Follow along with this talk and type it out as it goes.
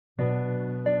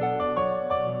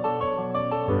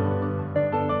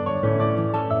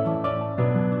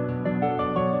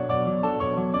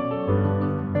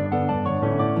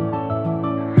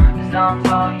想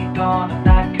放一朵的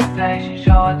那个飞信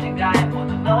手は手がも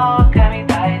のの神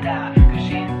代だ個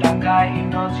人高い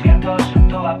命やどうしよう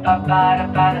とはパパラ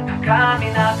パラ高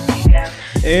みなく人間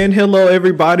And hello,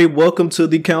 everybody. Welcome to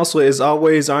the council. As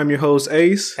always, I'm your host,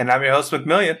 Ace. And I'm your host,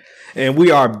 McMillian. And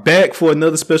we are back for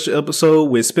another special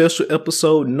episode with special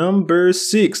episode number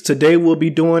 6. Today, we'll be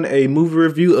doing a movie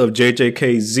review of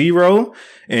JJK Zero.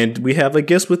 And we have a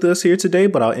guest with us here today,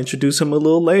 but I'll introduce him a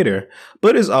little later.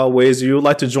 But as always, if you would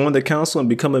like to join the council and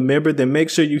become a member, then make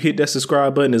sure you hit that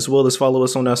subscribe button as well as follow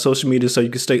us on our social media so you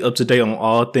can stay up to date on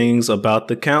all things about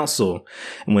the council.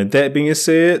 And with that being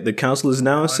said, the council is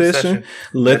now in session.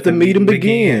 Let the meeting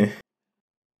begin.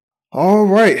 All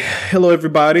right. Hello,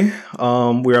 everybody.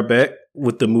 We are back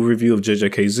with the movie review of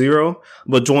JJK Zero.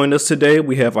 But joining us today,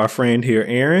 we have our friend here,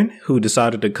 Aaron, who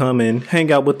decided to come and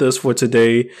hang out with us for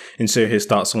today and share his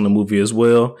thoughts on the movie as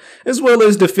well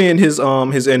as defend his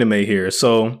anime here.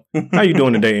 So, how you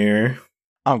doing today, Aaron?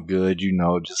 I'm good.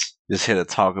 Just here to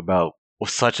talk about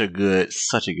such a good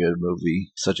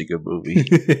movie.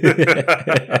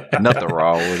 Nothing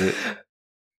wrong with it.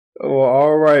 Well,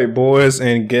 all right, boys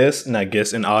and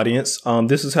audience.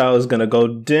 This is how it's gonna go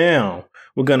down.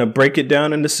 We're gonna break it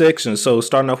down into sections. So,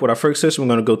 starting off with our first section,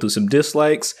 we're gonna go through some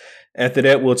dislikes. After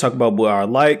that, we'll talk about what our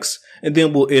likes, and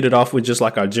then we'll end it off with just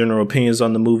like our general opinions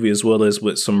on the movie, as well as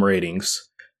with some ratings.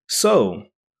 So,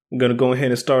 I'm gonna go ahead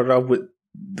and start off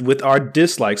with our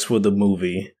dislikes for the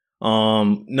movie.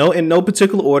 No, in no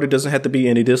particular order. Doesn't have to be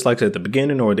any dislikes at the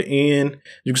beginning or the end.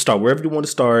 You can start wherever you want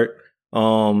to start.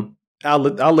 I'll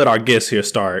let our guest here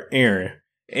start. Aaron,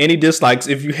 any dislikes,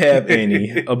 if you have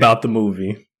any, about the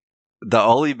movie? The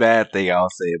only bad thing I'll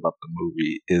say about the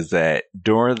movie is that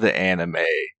during the anime,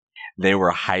 they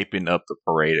were hyping up the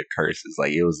Parade of Curses.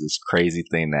 Like, it was this crazy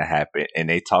thing that happened. And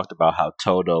they talked about how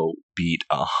Todo beat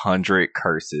 100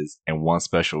 curses in one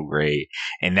special grade.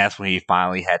 And that's when he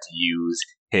finally had to use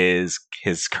his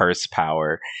curse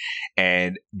power.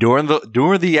 And during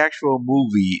the actual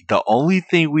movie, the only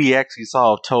thing we actually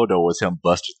saw of Todo was him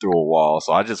busting through a wall.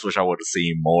 So I just wish I would have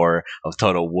seen more of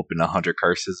Todo whooping 100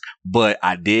 curses. But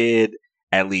I did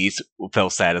at least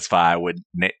felt satisfied with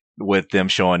them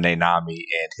showing Nanami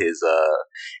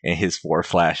and his 4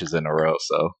 flashes in a row.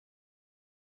 So.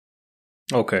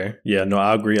 Okay. Yeah, no,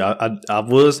 I agree. I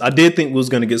did think we was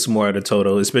gonna get some more out of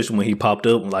Todo, especially when he popped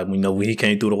up, like when he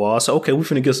came through the wall. So okay, we're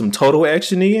finna get some Todo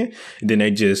action in. And then they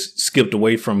just skipped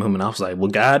away from him and I was like, well,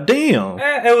 goddamn.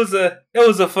 It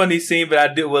was a funny scene, but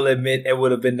I will admit it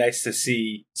would have been nice to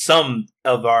see some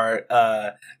of our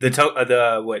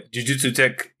Jujutsu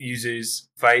Tech users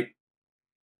fight.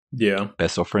 Yeah.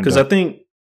 Best of friend. Because I think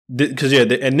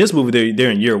in this movie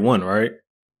they're in year 1, right?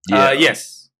 Yeah.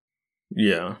 Yes.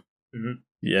 Yeah. Mm-hmm.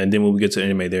 Yeah, and then when we get to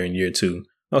anime, they're in year 2.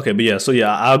 Okay, but yeah, so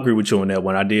yeah, I agree with you on that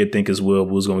one. I did think as well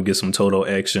we was going to get some Todo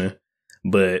action,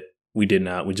 but we did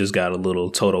not. We just got a little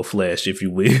Todo flash, if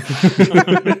you will.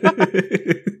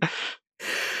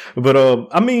 But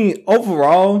I mean,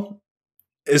 overall,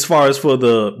 as far as for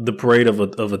the parade of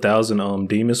 1,000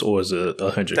 demons, or is it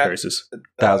 100 curses?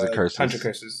 1,000 curses. 100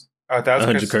 curses.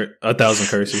 1,000 curses. 1,000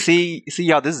 curses. See,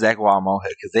 y'all, this is exactly why I'm on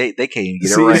here, because they can't even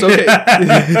get it right. It's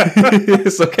okay.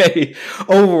 It's okay.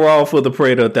 Overall, for the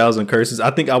parade of 1,000 curses,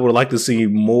 I think I would like to see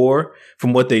more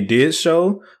from what they did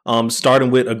show.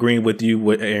 Starting with agreeing with you,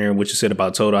 with Aaron, what you said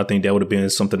about Todo, I think that would have been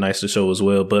something nice to show as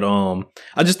well. But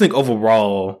I just think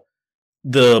overall,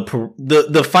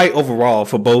 the fight overall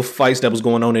for both fights that was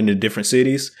going on in the different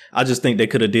cities, I just think they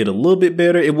could have did a little bit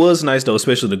better. It was nice though,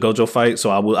 especially the Gojo fight. So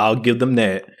I'll give them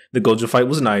that. The Gojo fight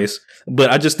was nice, but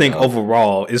I just think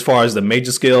overall, as far as the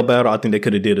major scale battle, I think they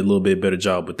could have did a little bit better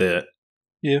job with that.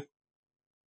 Yeah.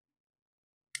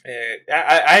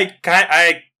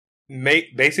 I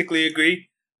basically agree.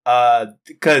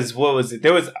 Because what was it?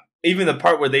 There was even the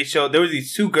part where they showed there was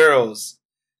these 2 girls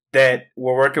that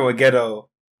were working with Geto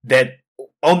that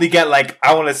only got like,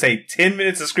 I want to say 10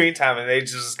 minutes of screen time, and they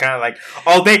just kind of like,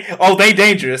 they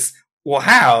dangerous. Well,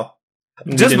 how?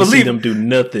 Just believe them do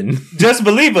nothing. Just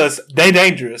believe us, they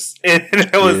dangerous, and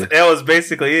that was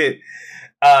basically it.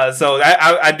 So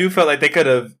I do feel like they could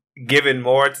have given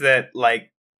more to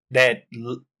that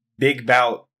big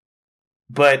bout,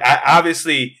 but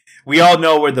obviously we all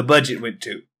know where the budget went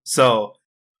to. So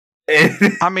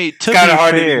I mean, it's kind of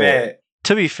hard to be mad.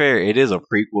 To be fair, it is a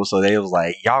prequel, so they was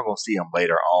like, y'all gonna see them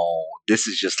later on. This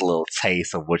is just a little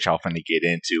taste of what y'all finna get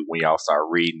into when y'all start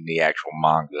reading the actual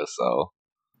manga. So.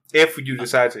 If you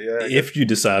decide to, yeah. If you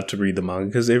decide to read the manga,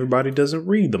 because everybody doesn't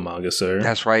read the manga, sir.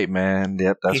 That's right, man.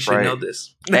 Yep, that's right. You should know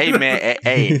this. Hey, man.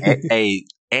 hey,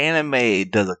 anime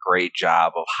does a great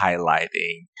job of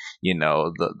highlighting,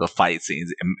 the fight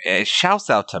scenes. And shouts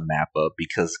out to Mappa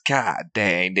because god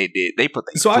dang, they put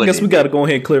their So I foot guess we in got to it. go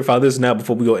ahead and clarify this now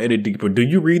before we go any deeper. Do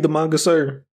you read the manga,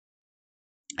 sir?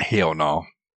 Hell no.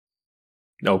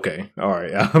 Okay, all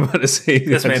right. I'm about to say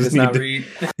This I man just does not need to- read.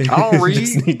 I don't read.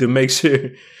 just need to make sure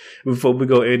before we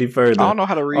go any further. I don't know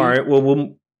how to read. All right. Well,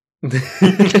 we'll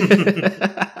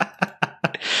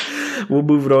we'll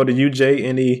move it on to you, Jay.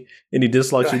 Any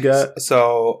dislikes you got?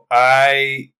 So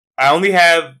I only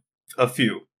have a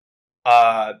few.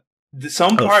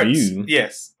 Some A parts, few?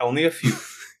 yes, only a few.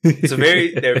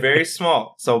 They're very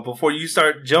small. So before you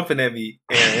start jumping at me,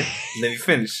 Aaron, let me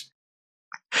finish.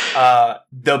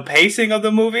 The pacing of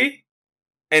the movie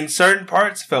in certain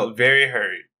parts felt very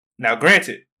hurried. Now,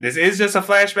 granted, this is just a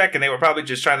flashback, and they were probably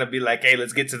just trying to be like, "Hey,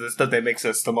 let's get to the stuff that makes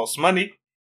us the most money."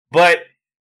 But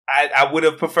I would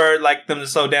have preferred like them to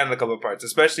slow down in a couple of parts,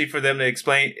 especially for them to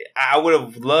explain. I would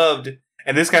have loved,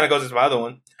 and this kind of goes into my other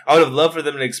one. I would have loved for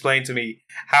them to explain to me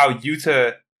how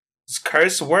Yuta's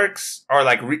curse works, or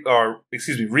like,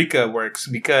 Rika works,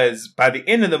 because by the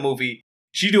end of the movie,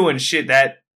 she doing shit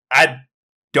that I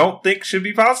don't think should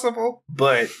be possible,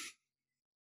 but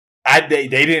they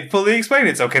didn't fully explain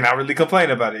it, so can I really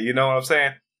complain about it? You know what I'm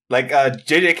saying? Like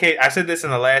JJK, I said this in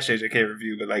the last JJK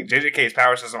review, but like JJK's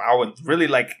power system, I would really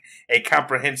like a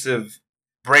comprehensive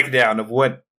breakdown of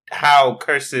how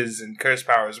curses and curse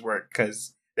powers work,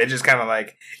 because they're just kind of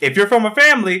like, if you're from a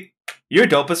family, you're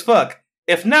dope as fuck.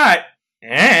 If not,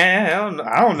 I don't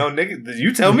know, nigga.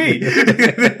 You tell me.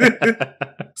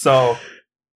 So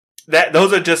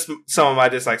those are just some of my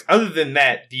dislikes. Other than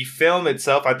that, the film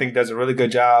itself, I think, does a really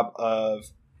good job of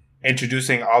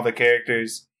introducing all the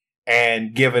characters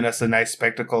and giving us a nice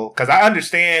spectacle. Because I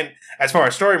understand, as far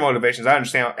as story motivations, I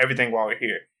understand everything while we're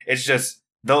here. It's just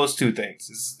those two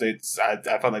things. I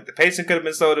felt like the pacing could have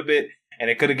been slowed a bit, and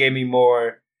it could have gave me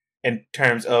more in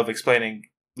terms of explaining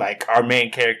like our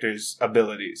main character's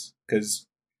abilities. Because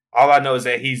all I know is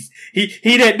that he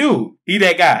that dude, he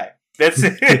that guy. That's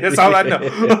it. That's all I know.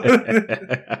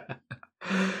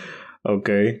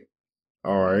 Okay.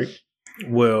 All right.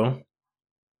 Well,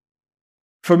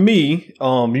 for me,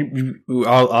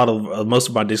 out of most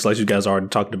of my dislikes, you guys already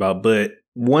talked about, but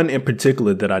one in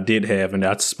particular that I did have, and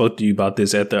I spoke to you about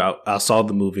this after I saw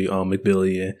the movie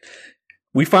McBillion.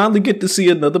 We finally get to see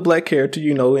another black character,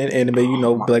 in anime,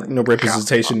 black,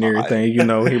 representation and everything.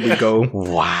 Here we go.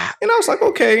 Wow. And I was like,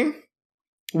 okay.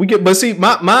 We get, but see,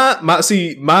 my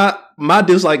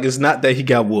dislike is not that he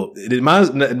got whooped.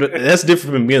 That's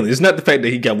different from Billy. It's not the fact that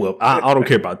he got whooped. I don't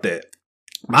care about that.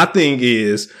 My thing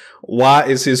is, why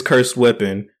is his cursed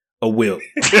weapon a whip?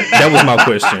 That was my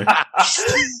question.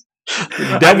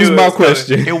 That was my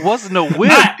question. It wasn't a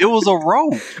whip. It was a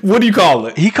rope. What do you call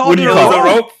it? He called it a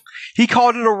rope. He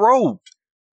called it a rope.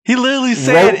 He literally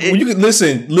said, "You can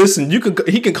listen. He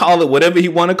can call it whatever he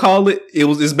want to call it.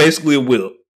 It's basically a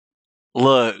whip."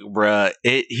 Look, bruh,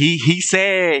 he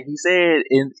said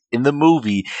in the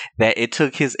movie that it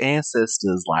took his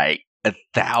ancestors like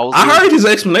 1,000. I heard his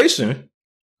explanation.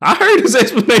 I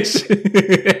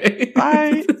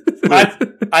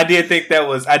did think that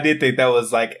was like I did think that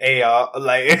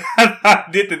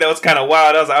was kind of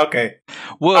wild. I was like, okay,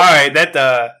 well, all right,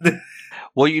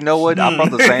 Well, you know what? I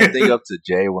brought the same thing up to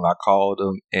Jay when I called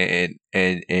him, and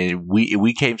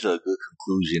we came to a good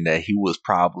conclusion that he was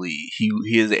probably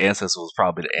his ancestors was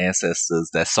probably the ancestors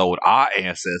that sold our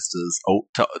ancestors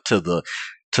to the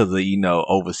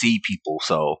overseas people.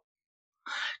 So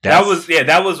that was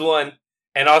one.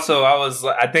 And also,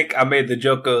 I think I made the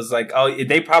joke. I was like, oh,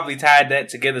 they probably tied that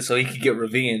together so he could get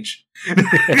revenge.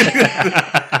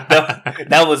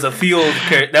 that was a field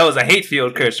curse. That was a hate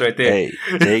field curse right there. Hey,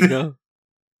 there you go.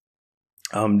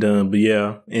 I'm done, but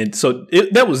yeah, and so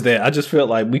that was that. I just felt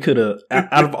like we could have,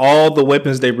 out of all the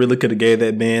weapons they really could have gave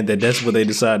that man, that's what they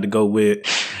decided to go with.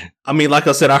 I mean, like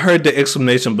I said, I heard the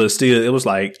explanation, but still, it was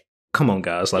like, come on,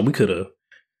 guys, like we could have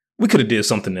did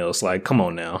something else. Like, come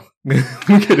on now, we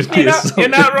could have did something. You're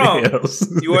not wrong. Else.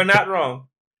 You are not wrong.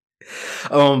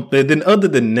 But then, other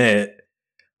than that,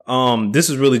 this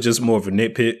is really just more of a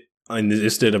nitpick.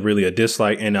 Instead of really a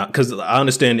dislike, and because I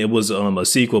understand it was a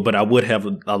sequel, but I would have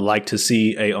liked to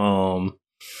see a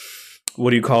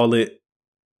what do you call it?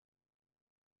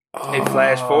 A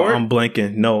flash forward? I'm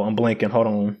blanking. Hold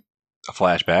on. A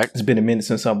flashback. It's been a minute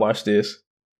since I watched this.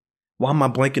 Why am I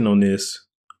blanking on this?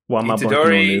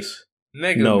 Megumi.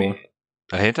 No.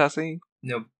 A hentai scene?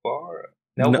 Nobara.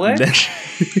 No, what?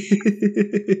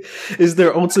 Is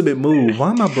their ultimate move? Why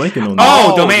am I blanking on that?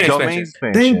 Oh, domain expansion.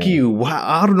 Thank you. Why?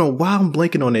 I don't know why I'm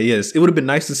blanking on that. Yes, it would have been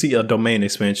nice to see a domain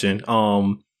expansion.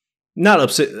 not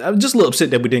upset. I'm just a little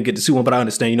upset that we didn't get to see one, but I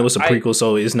understand. You know, it's a I- prequel,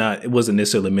 so it wasn't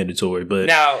necessarily mandatory. But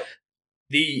Now,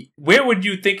 where would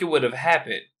you think it would have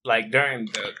happened? Like during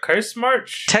the Curse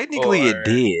March? Technically, Or- it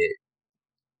did.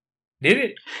 Did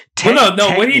it? Well,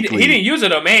 no. When he Technically- didn't use a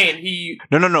domain, he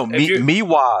No. If you-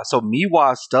 Miwa. So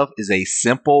Miwa's stuff is a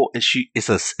simple. It's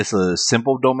a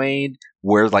simple domain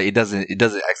where like it doesn't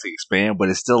actually expand, but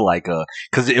it's still like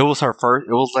because it was her first.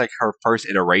 It was like her first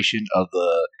iteration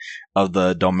of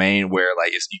the domain where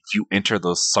like if you enter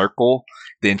the circle,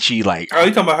 then she like. Are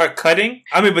you talking about her cutting?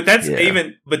 I mean, but that's Yeah.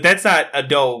 but that's not a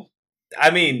dope.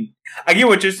 I mean, I get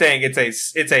what you're saying.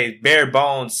 It's a bare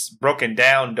bones, broken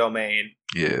down domain,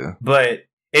 Yeah. but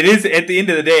it is at the end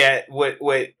of the day. What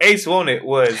Ace wanted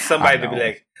was somebody to be know.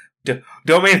 like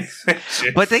domain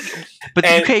extension. But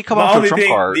And you can't come my off the only trump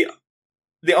thing- card.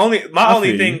 The only I only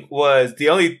feel thing was the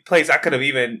only place I could have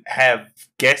even have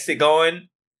guessed it going,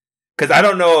 because I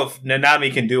don't know if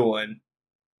Nanami can do one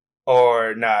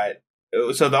or not.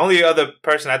 So the only other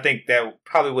person I think that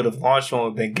probably would have launched one would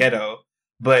have been Geto,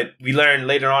 but we learned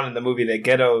later on in the movie that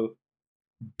Geto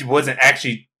wasn't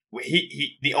actually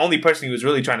he the only person he was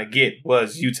really trying to get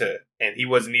was Yuta, and he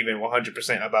wasn't even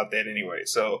 100% about that anyway.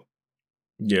 So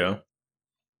yeah,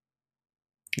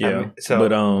 I yeah. mean,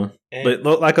 so But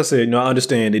like I said, I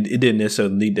understand it didn't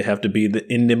necessarily need to have to be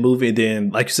in the movie. And then,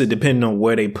 like you said, depending on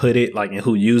where they put it, like and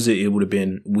who used it, it would have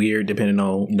been weird depending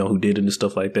on who did it and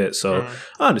stuff like that. So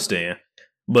I understand,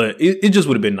 but it just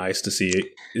would have been nice to see it,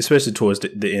 especially towards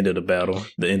the end of the battle,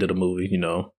 the end of the movie.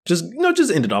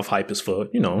 Just ended off hype as fuck.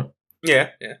 yeah.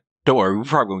 Don't worry, we're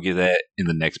probably gonna get that in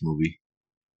the next movie.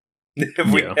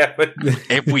 If we Yeah. have it.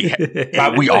 If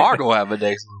we are gonna have a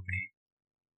next movie.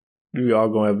 We are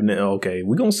going to have okay.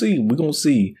 We're gonna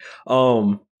see.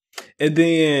 And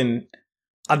then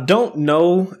I don't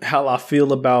know how I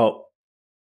feel about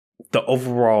the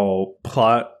overall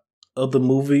plot of the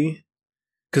movie,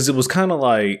 because it was kind of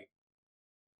like,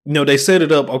 they set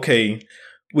it up. Okay,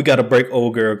 we got to break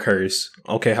old girl curse.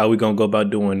 Okay, how we gonna go about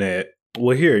doing that?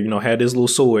 Well, here, have this little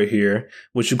sword here.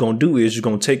 What you're gonna do is you're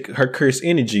gonna take her curse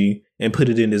energy and put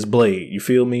it in this blade. You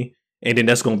feel me? And then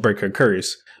that's gonna break her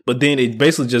curse. But then it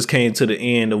basically just came to the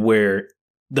end of where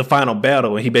the final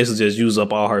battle, and he basically just used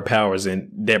up all her powers, and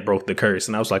that broke the curse.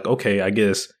 And I was like, okay, I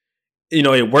guess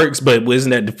it works, but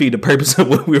wasn't that defeat the purpose of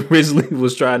what we originally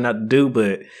was trying not to do?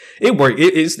 But it worked.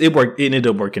 It worked. It ended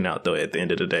up working out though at the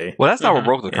end of the day. Well, that's not what Mhm.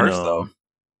 broke the curse, And, though.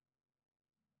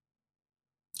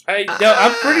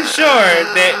 I'm pretty sure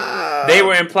that they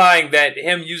were implying that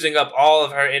him using up all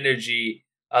of her energy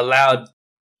allowed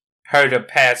her to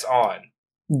pass on.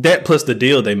 That plus the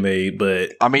deal they made,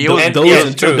 but I mean, it Those- was, And- those- yeah, it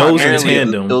was it's true. those in primarily-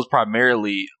 tandem. It was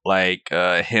primarily like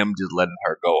him just letting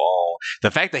her go on.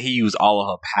 The fact that he used all of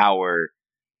her power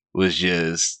was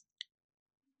just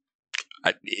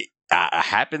a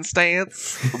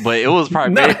happenstance, but it was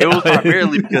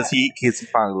primarily because he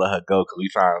finally let her go, because we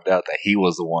found out that he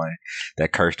was the one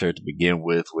that cursed her to begin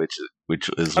with, which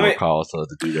is I what mean- caused her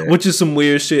to do that. which is some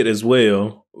weird shit as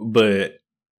well. But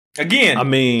Again, I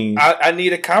mean, I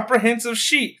need a comprehensive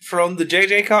sheet from the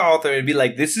JJ Call author and be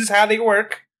like, this is how they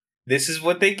work. This is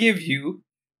what they give you.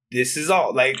 This is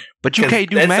all. Like, But you 'cause can't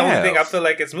do that's math. the only thing I feel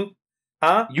like it's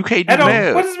huh? You can't I do don't.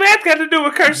 math. What does math got to do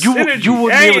with curse You- energy? you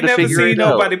wouldn't I be ain't able to never figure seen it out.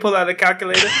 nobody pull out a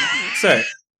calculator, sir.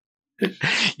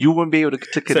 You wouldn't be able to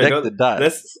connect the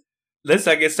dots. Let's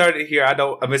not get started here.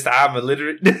 Mr. I'm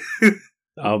illiterate.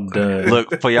 I'm done.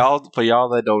 Look, for y'all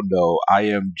that don't know, I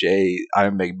am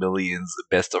McMillian's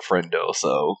best of friendo,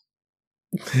 so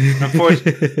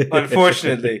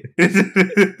Unfortunately.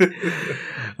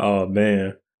 Oh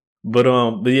man. But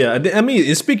yeah, I mean,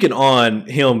 and speaking on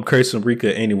him cursing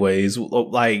Rika anyways,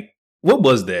 like, what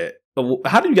was that?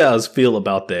 How do you guys feel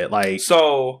about that? Like,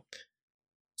 So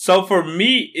for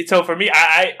me,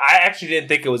 I actually didn't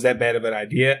think it was that bad of an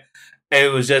idea.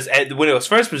 It was just when it was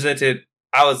first presented,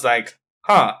 I was like,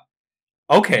 "Huh,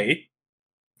 okay."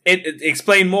 It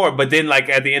explained more, but then like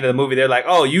at the end of the movie, they're like,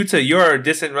 "Oh, Yuta, you're a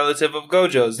distant relative of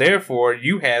Gojo's, therefore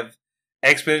you have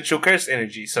exponential curse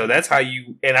energy." So that's how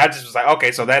you. And I just was like,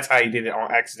 "Okay, so that's how he did it on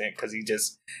accident, because he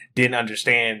just didn't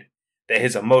understand that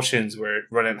his emotions were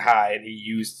running high, and he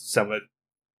used some of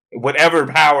whatever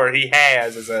power he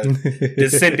has as a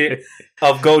descendant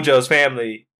of Gojo's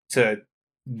family to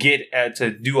get to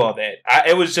do all that."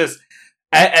 It was just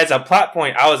as a plot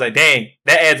point, I was like, "Dang,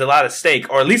 that adds a lot of stake,"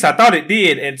 or at least I thought it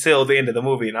did until the end of the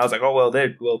movie, and I was like, "Oh well,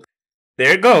 there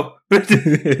it go.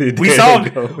 We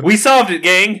solved it,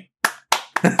 gang."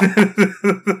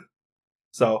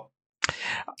 So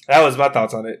that was my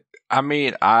thoughts on it. I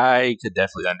mean, I could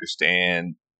definitely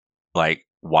understand like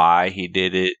why he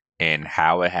did it, and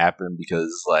how it happened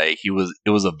because like it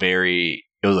was a very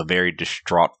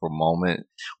distraughtful moment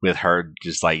with her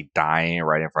just like dying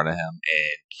right in front of him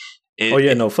and Oh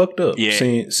yeah, no, fucked up. Yeah.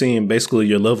 Seeing basically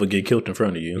your lover get killed in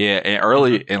front of you. Yeah, and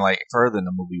early and like further in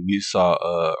the movie we saw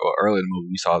or early in the movie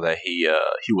we saw that he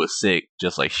was sick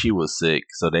just like she was sick,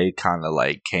 so they kind of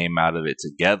like came out of it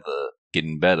together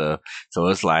getting better. So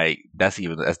it's like that's an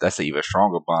even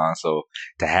stronger bond. So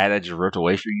to have that just ripped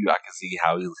away from you, I can see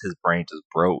how his brain just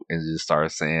broke and just started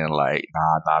saying like,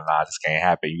 nah, this can't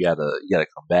happen. You gotta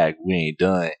come back. We ain't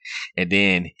done. And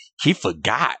then he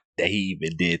forgot that he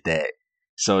even did that.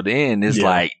 So then it's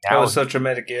like that was so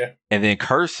traumatic, yeah. And then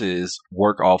curses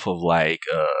work off of like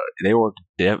they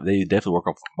definitely work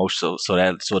off of emotion. So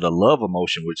the love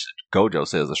emotion, which Gojo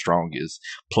says the strongest,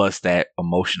 plus that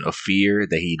emotion of fear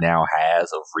that he now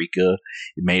has of Rika,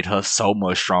 it made her so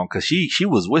much strong because she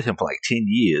was with him for like 10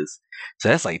 years. So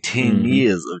that's like 10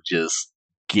 years of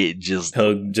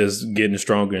her getting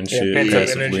stronger and shit.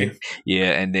 Passively.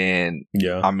 Yeah, and then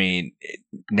yeah, I mean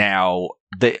now.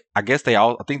 I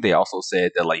think they also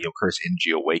said that like your cursed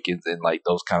energy awakens in like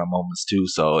those kind of moments too.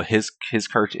 So his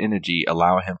cursed energy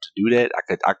allowing him to do that, I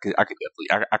could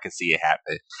definitely see it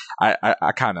happen.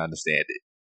 I kind of understand it.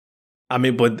 I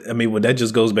mean, that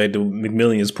just goes back to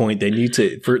McMillion's point. They need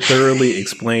to thoroughly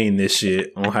explain this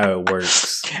shit on how it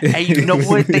works. Hey, you know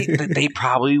what? They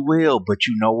probably will, but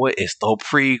you know what? It's the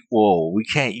prequel. You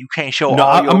can't show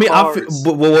all your cards.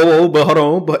 But hold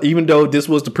on. But even though this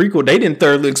was the prequel, they didn't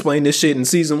thoroughly explain this shit in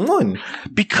season 1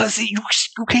 because you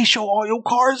can't show all your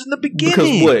cards in the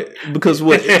beginning. Because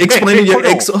what? Explaining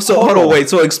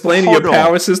explaining your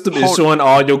power system is showing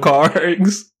all your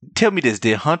cards. Tell me this: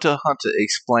 did Hunter x Hunter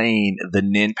explain the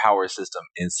Nin power system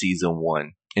in season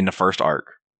 1 in the first arc?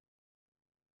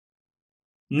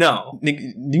 No. Do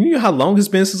you know how long it's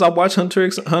been since I watched Hunter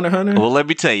x Hunter? Well, let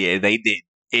me tell you, they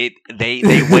did. They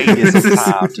waited some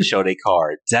time to show their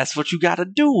cards. That's what you got to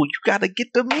do. You got to get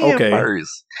them in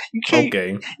first. You can't.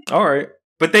 Okay. All right.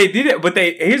 But they did it. But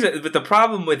but the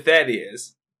problem with that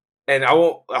is, and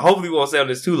hopefully we won't stay on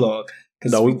this too long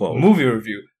because we won't. Movie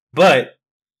review, but.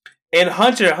 In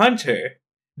Hunter x Hunter,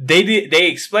 they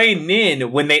explained Nin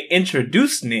when they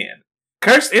introduced Nin.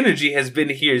 Cursed energy has been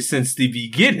here since the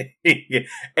beginning,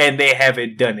 and they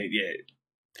haven't done it yet.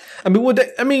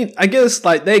 I guess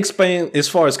like they explain as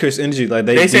far as cursed energy, like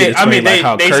they say, how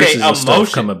curses and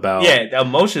stuff come about. Yeah, the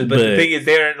emotions. But the thing is,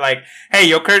 they're like, hey,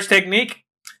 your curse technique,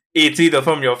 it's either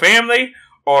from your family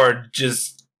or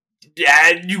just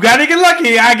you gotta get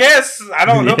lucky. I guess I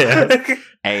don't know. Yeah.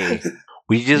 Hey.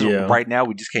 Right now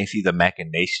we just can't see the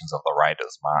machinations of the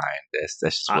writer's mind. That's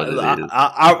just what it is.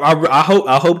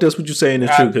 I hope that's what you're saying is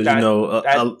true because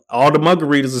all the manga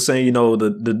readers are saying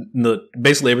the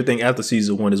basically everything after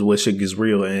season 1 is what shit gets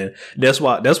real, and that's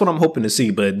what I'm hoping to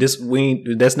see. But that's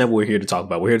never what we're here to talk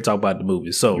about. We're here to talk about the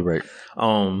movie. So, right.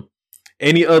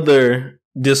 Any other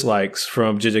dislikes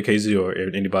from JJKZ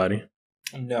or anybody?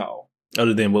 No,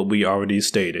 other than what we already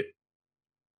stated.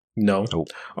 No. Nope.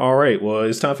 All right. Well,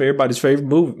 it's time for everybody's favorite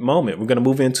moment. We're going to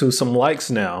move into some likes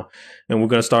now, and we're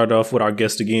going to start off with our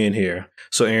guest again here.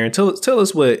 So, Aaron, tell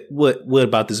us what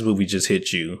about this movie just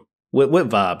hit you? What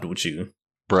vibed with you?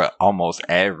 Bruh, almost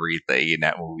everything in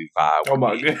that movie vibe. Oh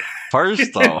my god!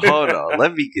 First off, hold on.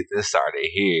 Let me get this started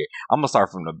here. I'm gonna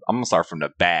start from the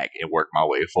back and work my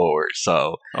way forward.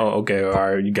 So, okay, all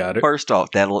right, you got it. First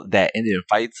off, that ending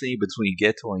fight scene between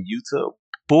Geto and Yuta.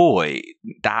 Boy,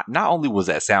 not only was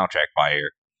that soundtrack fire,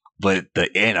 but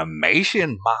the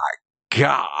animation, my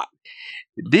god.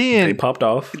 Then they popped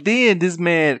off. Then this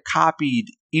man copied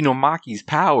Maki's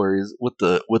powers with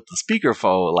the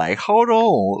speakerphone. Like, hold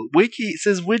on, Wiki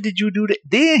says, when did you do that?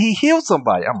 Then he healed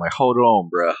somebody. I'm like, hold on,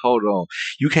 bro, hold on.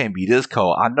 You can't be this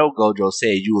cold. I know Gojo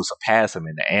said you will surpass him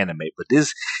in the anime, but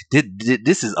this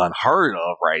is unheard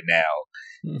of right now.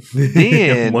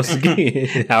 Then once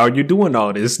again, how are you doing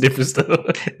all this different stuff?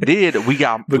 Then we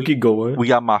got keep going. We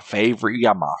got my favorite. You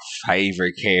got my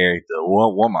favorite character.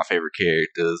 One of my favorite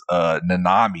characters,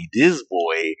 Nanami.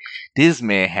 This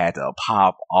man had to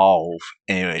pop off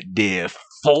and did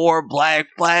 4 black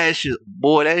flashes.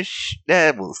 Boy,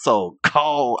 that was so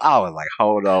cold. I was like,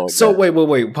 hold on. So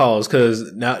wait, pause,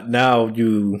 because now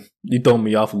you throw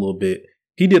me off a little bit.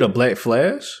 He did a black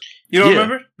flash. You don't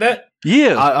remember that?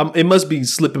 Yeah, it must be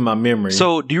slipping my memory.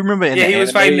 So, do you remember? He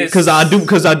was fighting this because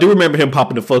I do remember him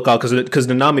popping the fuck out because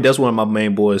Nanami, that's one of my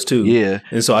main boys too. Yeah,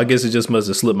 and so I guess it just must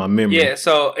have slipped my memory. Yeah,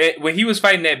 so when he was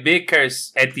fighting that big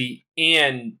curse at the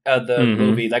end of the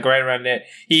movie, like right around that,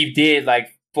 he did like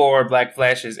 4 black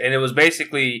flashes, and it was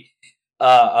basically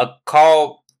a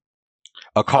call.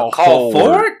 A call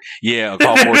forward? Yeah, a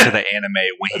call forward to the anime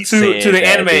when he said to the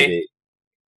that anime. did it.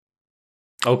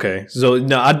 Okay, so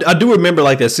no, I do remember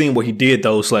like that scene where he did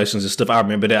those slashes and stuff. I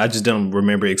remember that. I just don't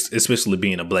remember especially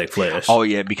being a Black Flash. Oh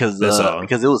yeah, because That's all.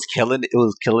 because it was killing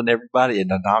everybody,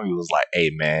 and Nanami was like, "Hey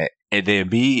man," and then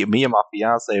me and my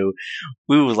fiance,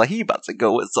 we was like, "He about to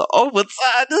go with some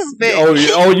overtime." This man,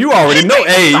 You already know.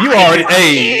 Hey, you already.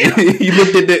 Hey, you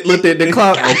looked at the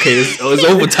clock. Okay, it's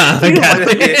overtime.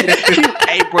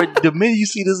 Hey, bro, the minute you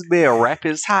see this man rap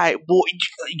his high, boy,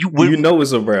 you know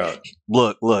it's a route.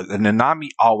 Look, and Nanami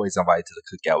always invited to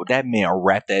the cookout. That man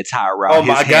wrapped that tie around Oh his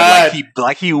my head God.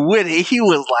 like he with it. He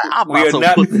was like, I'm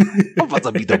about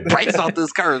to beat the brakes off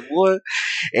this curse, boy.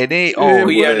 And then,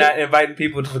 we are not inviting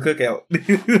people to the cookout.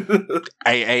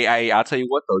 hey, I'll tell you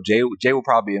what though, Jay will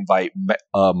probably invite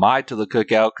Mai to the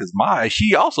cookout because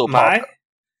she also Mai?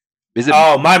 Is it?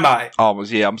 Oh, Mai.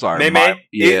 Almost, yeah. I'm sorry, May. Mai.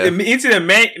 Yeah. It's either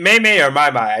May or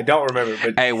Mai. I don't remember,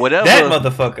 but Hey, whatever. that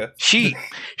motherfucker. She.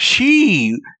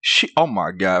 Oh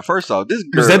my god! First off, this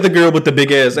girl Is that the girl with the big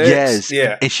ass ass? Yes.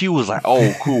 Yeah. And she was like,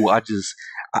 "Oh, cool. I just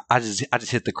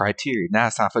hit the criteria. Now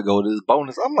it's time for go to this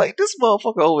bonus." I'm like, "This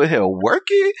motherfucker over here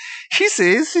working." She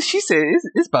says,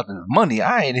 "It's about this money.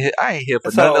 I ain't here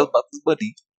for nothing else about this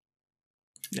money."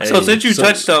 Hey, So since you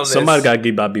touched on this, somebody got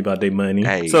to be about their money.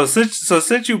 Hey, So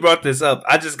since you brought this up,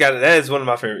 I just got that is one of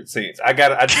my favorite scenes. I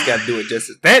just got to do it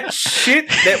justice. That shit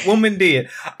that woman did.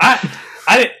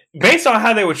 I based on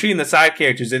how they were treating the side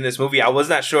characters in this movie, I was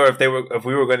not sure if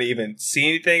we were going to even see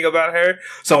anything about her.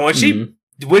 So when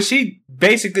she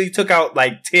basically took out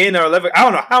like 10 or 11, I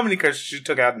don't know how many curses she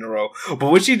took out in a row,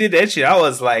 but when she did that shit, I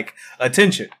was like,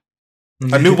 attention.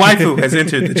 A new waifu has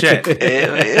entered the chat.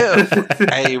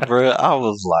 Hey, bro, I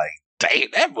was like, "Dang,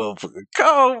 that motherfucker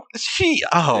cold."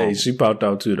 Hey, she popped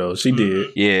out too though. She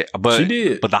did. Yeah, but She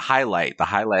did. But the highlight of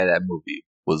that movie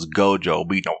was Gojo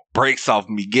beating breaks off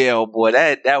Miguel. Boy,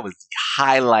 that was the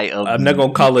highlight of. I'm not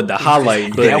gonna call it the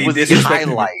highlight, but that was the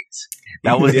highlight.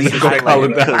 That was the highlight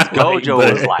because Gojo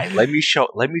was like, "Let me show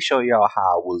y'all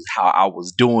how I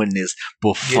was doing this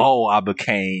before I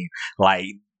became like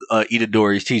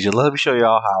Itadori's teacher. Let me show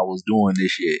y'all how I was doing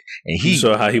this shit." And he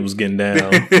saw how he was getting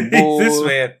down. This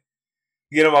man,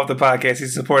 get him off the podcast.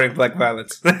 He's supporting black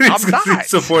violence. I'm not He's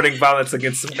supporting violence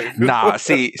against white people. Nah,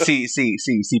 see.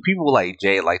 People like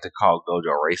Jay like to call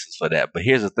Gojo racist for that, but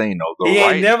here's the thing,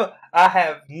 though. I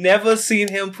have never seen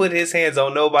him put his hands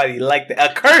on nobody like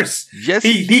that. A curse. Yes,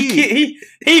 he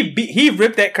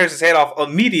ripped that curse's head off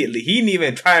immediately. He didn't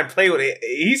even try and play with it.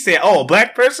 He said, "Oh, a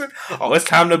black person. Oh, it's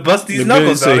time to bust these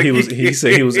knuckles out." He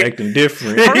said he was acting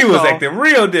different. He was acting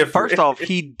real different. First off,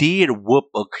 he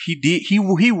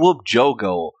whooped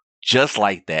Jogo just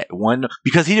like that one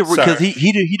because he did Jogo.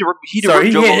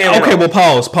 Okay, well,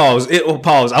 pause.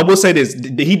 Pause. I will say this: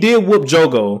 he did whoop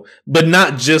Jogo, but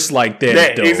not just like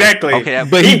that. Though. Exactly. Okay,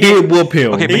 but he did whoop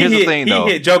him. Okay, but here's the thing, though.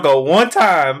 He hit Jogo one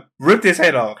time, ripped his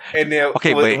head off, and then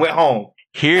went home.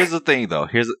 Here's the thing, though.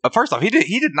 First off, he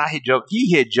did not hit Jogo.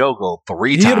 He hit Jogo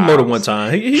 3 times. He hit him more than one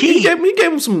time. He gave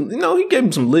him some. He gave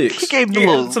him some licks. He gave him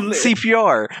a little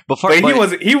CPR, but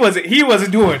he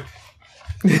wasn't doing.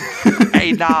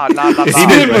 Hey, nah. He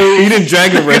didn't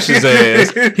Dragon Rush his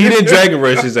ass. He didn't Dragon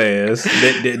Rush his ass.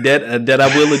 That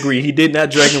I will agree. He did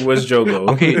not Dragon Rush Jogo.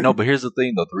 Okay, no, but here's the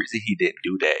thing, though. The reason he didn't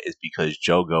do that is because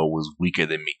Jogo was weaker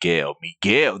than Miguel.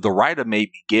 The writer made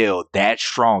Miguel that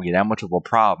strong and that much of a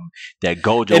problem that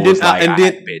Gojo was like,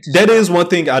 that is one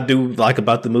thing I do like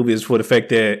about the movie is for the fact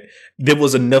that there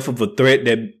was enough of a threat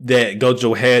that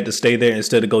Gojo had to stay there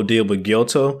instead of go deal with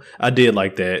Gyoto. I did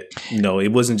like that.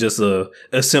 It wasn't just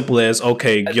as simple as,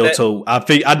 okay, Gyoto,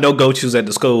 I know Gocho's at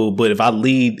the school, but if I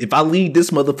leave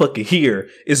this motherfucker here,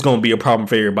 it's gonna be a problem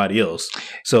for everybody else.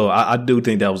 So I do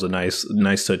think that was a nice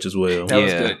touch as well. That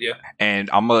was good, yeah. And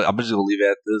I'm just gonna leave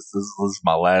it at this. This is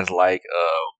my last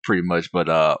pretty much.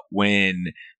 But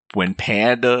when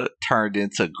Panda turned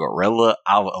into Gorilla,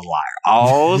 I was like,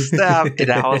 "Oh snap!" And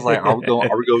I was like, "Are we going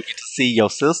to get to see your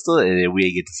sister?" And then we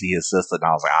didn't get to see his sister. And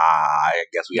I was like, I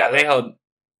guess we got."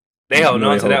 They held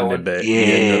on to that one. Yeah,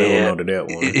 they held on to that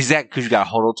one. Is that because you got to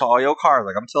hold on to all your cards?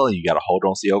 Like I'm telling you, got to hold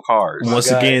on to your cards.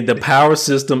 Once again, the power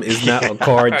system is not a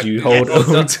card you hold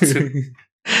on to.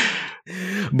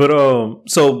 But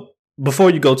so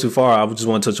before you go too far, I just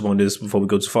want to touch upon this before we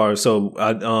go too far. So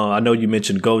I know you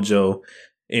mentioned Gojo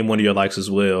in one of your likes as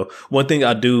well. One thing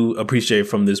I do appreciate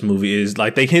from this movie is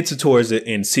like they hinted towards it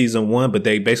in season 1, but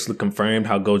they basically confirmed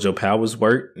how Gojo powers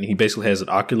work, and he basically has an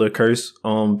ocular curse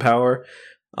power.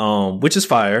 which is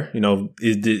fire. You know,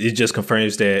 it just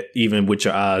confirms that even with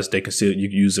your eyes, they can still, you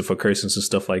can use it for cursings and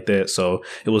stuff like that. So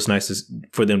it was nice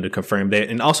for them to confirm that,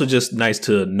 and also just nice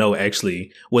to know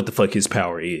actually what the fuck his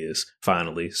power is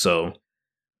finally. So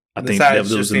I think that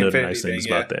was another nice thing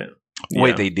about that. Wait,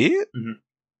 Yeah. they did?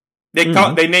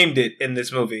 Mm-hmm. They named it in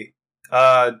this movie.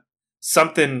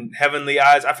 Something Heavenly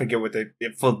Eyes. I forget what the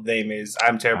full name is.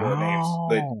 I'm terrible with names,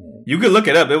 but you could look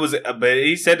it up. It was, but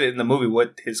he said it in the movie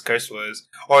what his curse was,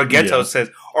 or Ghetto says,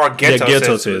 or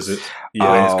Ghetto says it.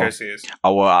 What his curse is.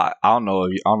 Oh well, I don't know. I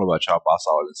don't know about y'all, but I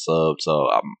saw it in sub, so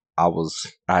I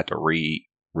had to read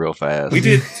real fast. We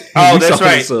did. Oh, that's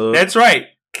right. That's right.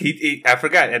 I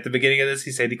forgot at the beginning of this.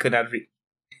 He said he could not read.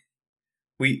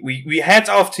 We hats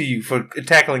off to you for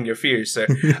tackling your fears, sir.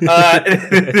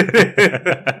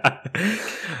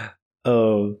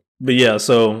 But yeah,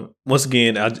 so once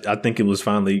again, I think it was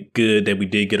finally good that we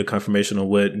did get a confirmation on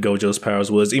what Gojo's powers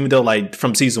was. Even though, like,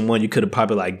 from season 1, you could have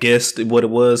probably like guessed what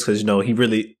it was, because, you know, he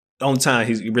really, on time,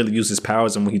 he really used his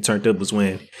powers, and when he turned up was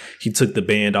when he took the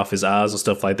band off his eyes and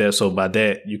stuff like that. So by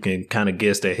that, you can kind of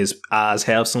guess that his eyes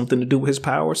have something to do with his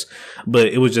powers. But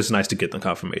it was just nice to get the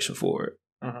confirmation for it.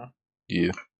 Uh-huh.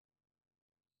 Yeah.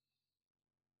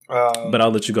 But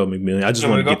I'll let you go, McMillan. I just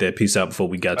want to get that piece out before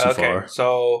we got too far.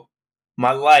 So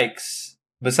my likes,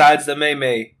 besides the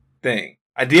Mei thing,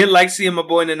 I did like seeing my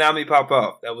boy Nanami pop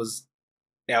off. That was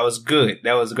good.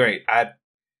 That was great.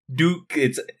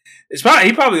 It's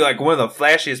probably like one of the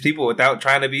flashiest people without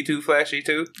trying to be too flashy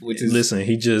too. Which is, listen,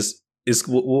 it's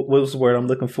what was the word I'm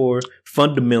looking for?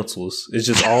 Fundamentals. It's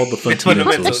just all the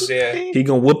fundamentals. Yeah. He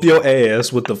gonna whoop your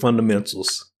ass with the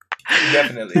fundamentals.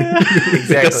 Definitely. Exactly.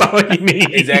 That's all you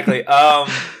need. Exactly.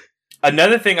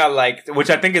 Another thing I liked, which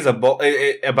I think is about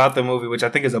the movie, which I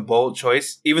think is a bold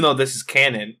choice, even though this is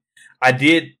canon, I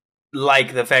did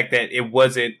like the fact that it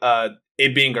wasn't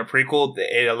it being a prequel.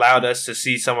 It allowed us to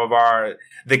see some of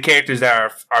the characters that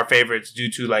are our favorites due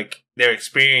to like their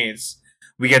experience.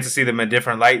 We get to see them in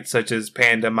different lights, such as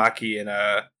Panda Maki and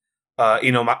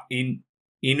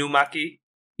Inumaki.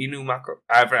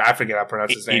 I forget how to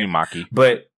pronounce his name. Inumaki.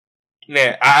 But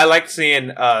yeah, I like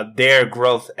seeing their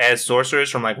growth as sorcerers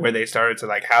from like where they started to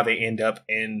like how they end up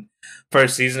in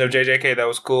first season of JJK. That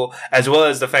was cool, as well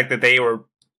as the fact that they were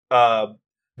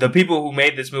the people who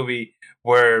made this movie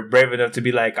were brave enough to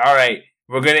be like, all right,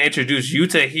 we're going to introduce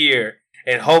Yuta here,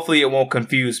 and hopefully it won't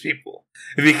confuse people,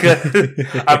 because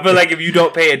I feel like if you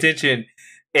don't pay attention,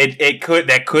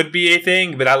 that could be a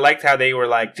thing. But I liked how they were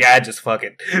like, yeah, just fuck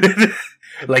it.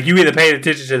 Like, you either paid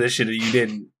attention to this shit or you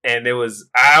didn't. And it was,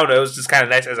 I don't know, it was just kind of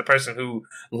nice as a person who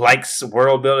likes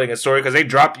world building and story, because they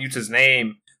dropped Yuta's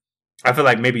name, I feel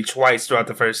like maybe twice throughout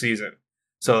the first season.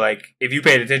 So, like, if you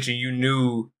paid attention, you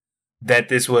knew that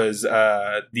this was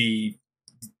the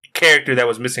character that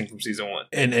was missing from season 1.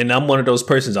 And I'm one of those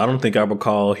persons. I don't think I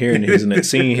recall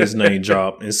seeing his name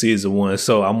drop in season 1.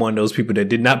 So I'm one of those people that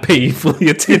did not pay fully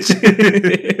attention.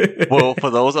 Well, for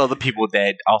those other people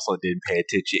that also didn't pay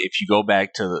attention, if you go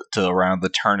back to around the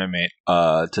tournament,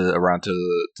 to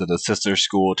the sister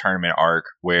school tournament arc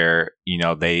where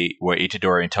where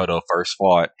Itadori and Todo first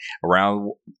fought,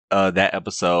 around that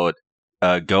episode,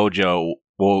 Gojo.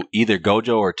 Well, either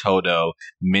Gojo or Todo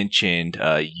mentioned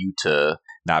Yuta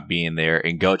not being there,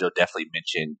 and Gojo definitely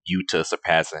mentioned Yuta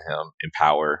surpassing him in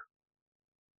power.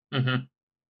 Mm-hmm.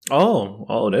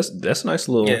 Oh, that's a nice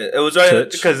little. Yeah, it was right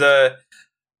because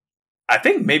I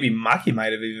think maybe Maki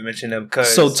might have even mentioned him.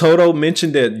 So Todo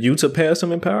mentioned that Yuta passed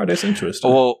him in power. That's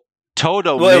interesting. Well,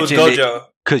 Todo mentioned it was Gojo,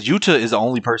 because Yuta is the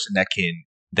only person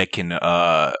that can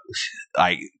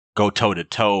like go toe to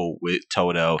toe with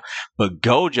Todo, but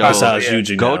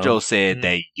Gojo said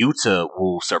that Yuta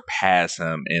will surpass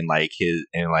him in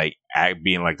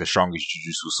being like the strongest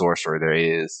Jujutsu sorcerer there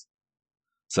is.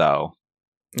 So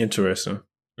interesting.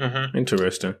 Mm-hmm.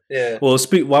 Interesting. Yeah. Well,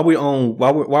 while we're on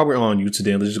Yuta,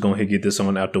 then let's just go ahead and get this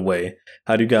on out the way.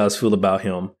 How do you guys feel about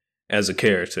him as a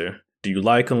character? Do you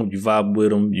like him? You vibe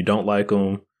with him? You don't like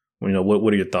him?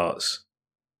 What are your thoughts?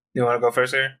 You want to go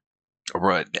first here?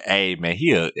 Right. Hey man,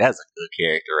 that's a good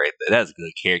character right there. That's a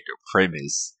good character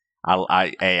premise.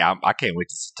 I can't wait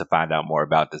to find out more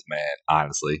about this man.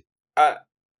 Honestly,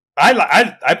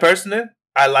 I personally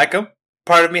like him.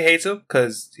 Part of me hates him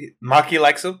because Maki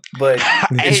likes him, but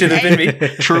it should have been me.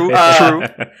 True.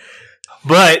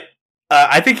 But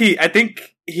I think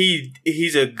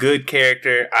he's a good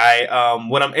character.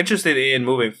 What I'm interested in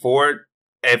moving forward,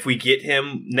 if we get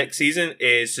him next season,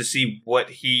 is to see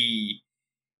what he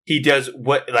does,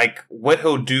 what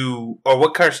he'll do, or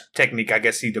what curse technique I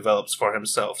guess he develops for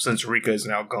himself since Rika is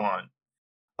now gone.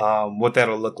 What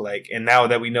that'll look like, and now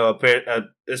that we know,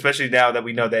 especially now that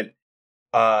we know that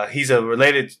he's a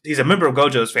member of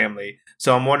Gojo's family.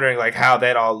 So I'm wondering like how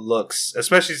that all looks,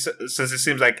 especially since it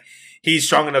seems like he's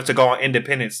strong enough to go on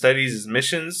independent studies as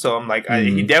missions. So I'm like,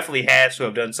 he definitely has to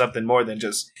have done something more than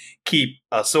just keep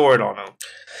a sword on him.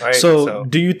 Right. So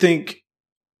do you think?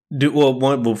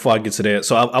 Before I get to that,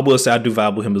 so I will say I do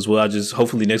vibe with him as well. I just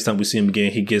hopefully next time we see him again,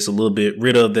 he gets a little bit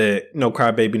rid of that,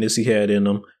 crybabyiness he had in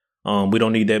him. We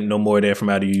don't need that no more of that from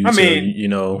out of you. I mean,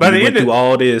 by the end through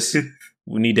all this,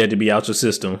 we need that to be out your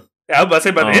system. I was about to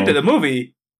say by the end of the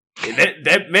movie,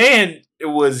 that man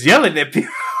was yelling at people,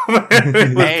 was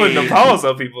putting the paws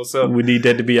on people. So we need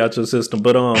that to be out your system.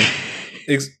 But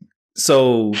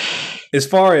so as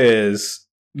far as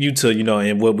Yuta,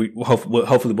 and what we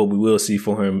hopefully what we will see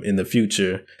for him in the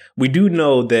future, we do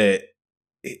know that.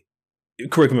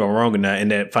 Correct me if I'm wrong or not. In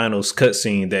that final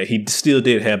cutscene, that he still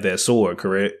did have that sword,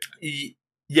 correct?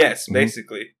 Yes,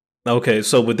 basically. Okay,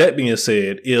 so with that being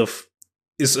said, if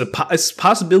it's a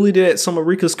possibility that some of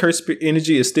Rika's curse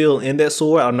energy is still in that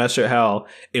sword, I'm not sure how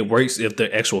it works. If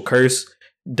the actual curse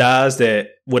dies, that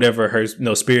whatever her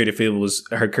spirit, if it was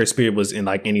her curse spirit was in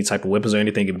like any type of weapons or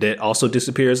anything, if that also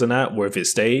disappears or not, or if it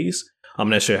stays, I'm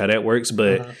not sure how that works.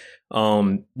 But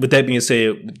with that being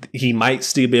said, he might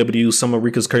still be able to use some of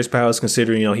Rika's curse powers,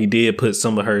 considering he did put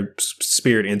some of her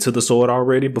spirit into the sword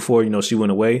already before she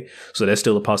went away. So that's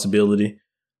still a possibility.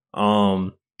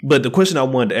 But the question I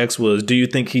wanted to ask was, do you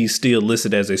think he's still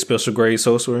listed as a special grade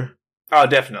sorcerer? Oh,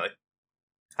 definitely.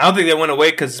 I don't think they went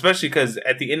away especially because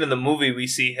at the end of the movie we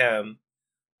see him.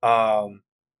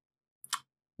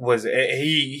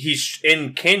 He's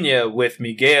in Kenya with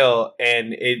Miguel,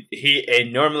 and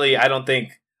normally I don't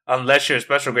think unless you're a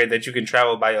special grade that you can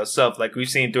travel by yourself. Like we've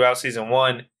seen throughout season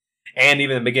 1 and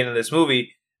even the beginning of this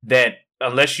movie, that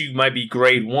unless you might be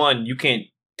grade 1, you can't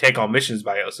take on missions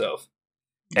by yourself.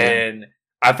 Yeah. And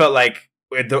I felt like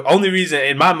the only reason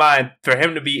in my mind for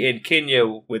him to be in Kenya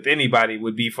with anybody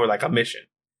would be for like a mission.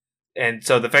 And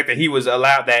so the fact that he was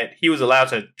allowed to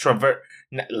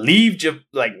leave,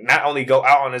 like not only go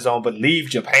out on his own, but leave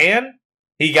Japan,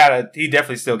 he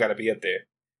definitely still gotta be up there.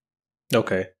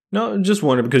 Okay. No, just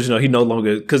wondering because, he no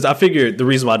longer, because I figured the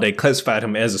reason why they classified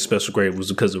him as a special grade was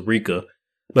because of Rika.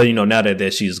 But, now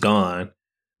that she's gone,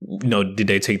 did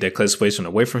they take that classification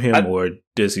away from him or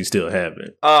does he still have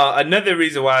it? Another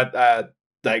reason why I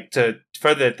like to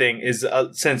further the thing is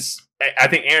since I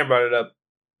think Aaron brought it up,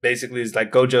 basically is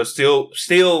like Gojo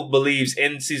still believes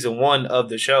in season 1 of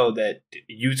the show that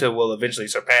Yuta will eventually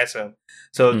surpass him.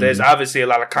 So there's obviously a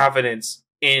lot of confidence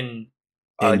in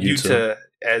Yuta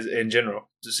as in general.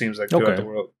 It seems like throughout the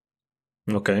world.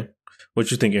 Okay. What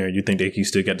you think, Aaron? You think that he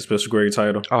still got the special grade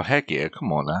title? Oh heck yeah!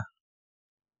 Come on now.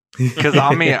 Because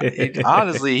I mean,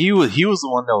 honestly, he was the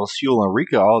one that was fueling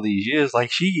Rika all these years.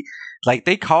 Like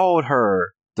they called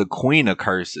her the Queen of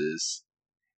Curses,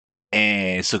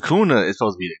 and Sukuna is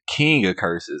supposed to be the King of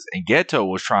Curses, and Geto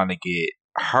was trying to get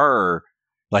her,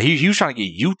 like he was trying to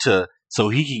get Yuta so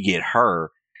he could get her.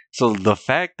 So the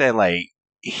fact that like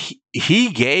he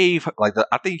gave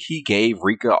I think he gave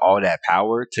Rika all that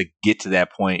power to get to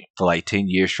that point for like 10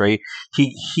 years straight.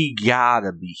 He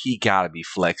gotta be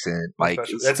flexing. Like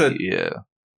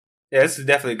that's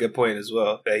definitely a good point as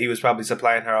well. That he was probably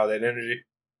supplying her all that energy.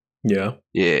 Yeah.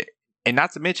 Yeah. And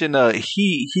not to mention,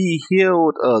 he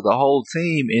healed the whole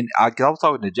team. And I was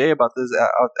talking to Jay about this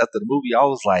after the movie. I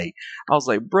was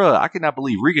like, bruh, I cannot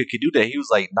believe Rika could do that. He was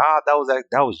like, nah, that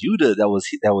was Yuta that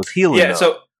was healing. Yeah.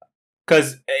 So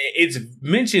because it's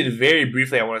mentioned very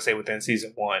briefly, I want to say within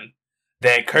season 1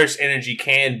 that curse energy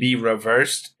can be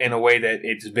reversed in a way that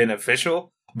it's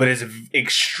beneficial, but it's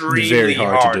extremely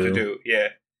hard to do. Yeah.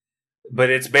 But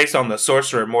it's based on the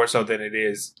sorcerer more so than it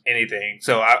is anything.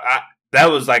 So I that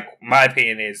was like my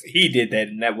opinion is he did that,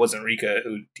 and that wasn't Rika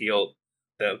who healed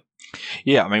them.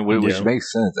 Yeah, I mean, which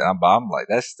makes sense. But I'm like,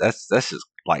 that's just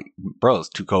like, bro, it's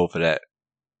too cold for that.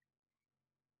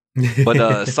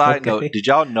 But side note, did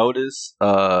y'all notice?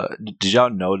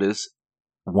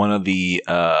 One of the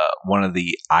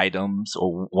items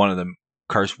or one of the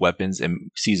cursed weapons in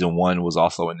season 1 was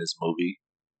also in this movie?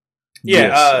 Yeah,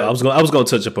 yes, I was gonna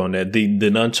touch upon that. The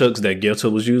nunchucks that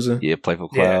Geto was using. Yeah, Playful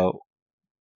Cloud.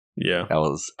 Yeah, I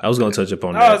was gonna touch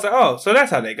upon that. I was like, so that's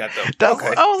how they got them.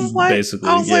 Okay. I was like, basically,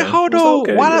 like, hold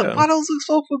on, why those look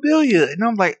so familiar? And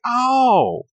I'm like,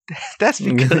 oh, that's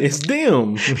because it's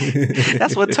them.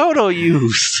 That's what Todo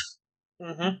used.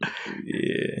 Mm-hmm.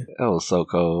 Yeah, that was so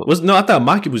cool. I thought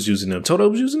Maki was using them. Todo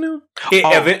was using them.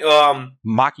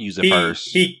 Maki used it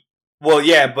first. But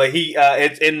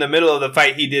it's in the middle of the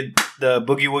fight. He did the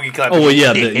boogie woogie clap. Oh well,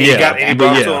 yeah, and he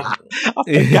brought it to him. I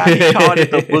forgot he called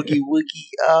it the boogie woogie.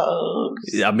 Oh,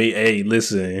 I mean, hey,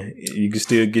 listen, you can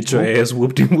still get your ass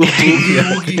whooped and whooped.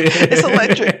 it's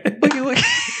electric. Boogie woogie.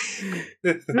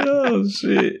 Oh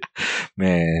shit,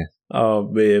 Man. Oh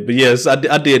man, but yes, I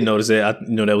did notice that.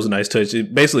 That was a nice touch.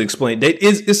 It basically explained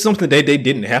it's something they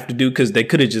didn't have to do because they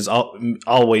could have just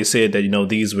always said that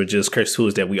these were just curse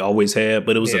tools that we always had.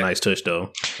 But it was a nice touch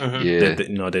though. Mm-hmm. Yeah,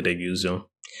 that they used them.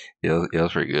 Yeah, it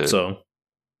was pretty good. So,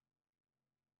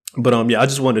 but I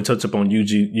just wanted to touch up on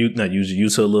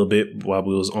Yuta a little bit while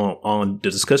we was on the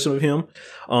discussion with him.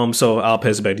 So I'll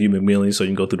pass it back to you, McMillan, so you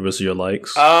can go through the rest of your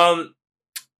likes.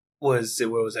 Where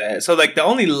was I at? So like the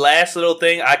only last little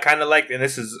thing I kind of liked, and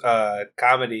this is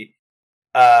comedy,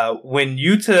 when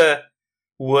Yuta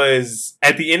was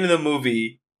at the end of the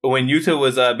movie, when Yuta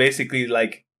was basically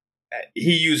like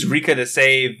he used Rika to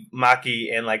save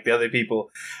Maki and like the other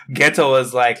people, Geto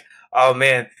was like, "Oh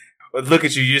man, look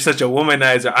at you, you're such a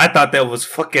womanizer." I thought that was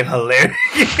fucking hilarious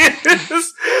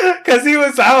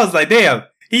because I was like, damn.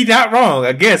 He not wrong,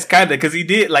 I guess, kind of, because he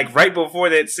did, like, right before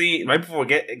that scene, right before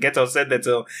Geto said that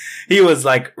to him, he was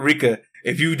like, Rika,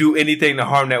 if you do anything to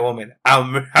harm that woman,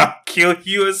 I'll kill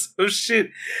you or some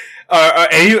shit.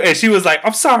 And she was like,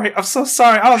 I'm sorry, I'm so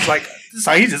sorry. I was like,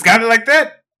 so he just got it like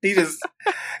that? He just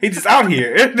out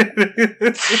here.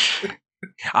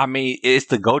 I mean, it's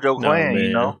the Gojo clan,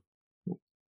 you know?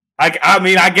 I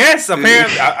mean, I guess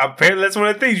apparently that's one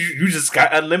of the things. You just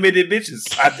got unlimited bitches.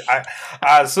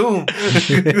 I assume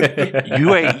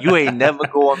you ain't never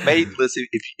going mateless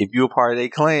if you're a part of their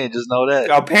clan. Just know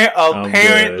that.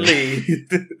 Apparently,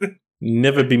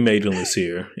 never be mateless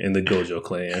here in the Gojo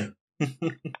clan.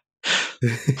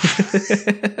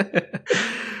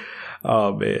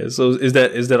 Oh man! So is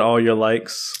that all your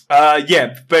likes?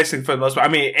 Yeah, basically for the most part.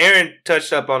 I mean, Aaron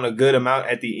touched up on a good amount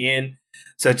at the end.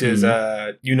 Such as,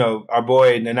 our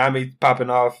boy Nanami popping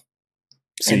off.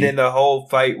 And then the whole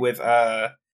fight with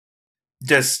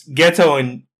just Geto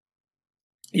and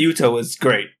Yuta was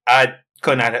great. I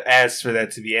could not have asked for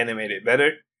that to be animated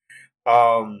better.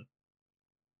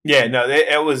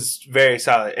 It was very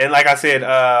solid. And like I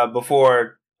said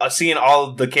before, seeing all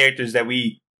of the characters that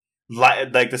we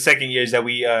like the second years that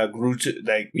we grew to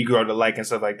like and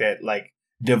stuff like that, like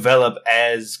develop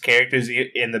as characters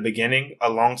in the beginning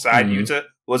alongside Yuta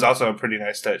was also a pretty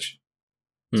nice touch.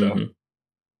 So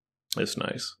That's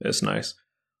nice.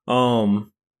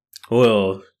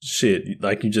 Well, shit,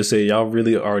 like you just said, y'all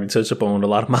really already touched up on a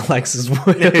lot of my likes as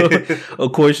well.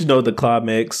 Of course, the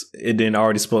climax, it didn't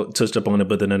already touched up on it,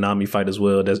 but the Nanami fight as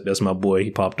well. That's my boy.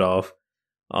 He popped off.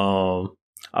 I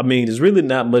mean, there's really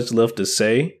not much left to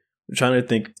say. I'm trying to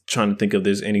think if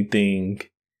there's anything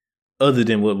other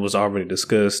than what was already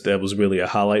discussed that was really a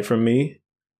highlight for me.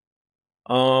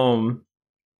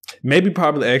 Maybe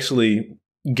probably actually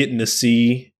getting to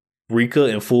see Rika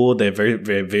in full that very,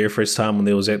 very, very first time when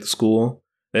they was at the school.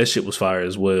 That shit was fire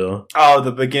as well. Oh,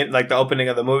 the opening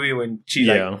of the movie when she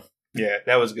that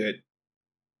was good.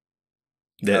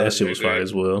 That shit was fire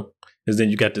as well. Because then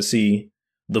you got to see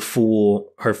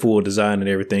her full design and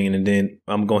everything, and then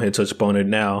I'm going ahead and touch upon it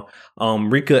now.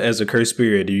 Rika as a cursed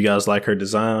spirit, do you guys like her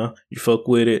design? You fuck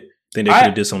with it? Think they could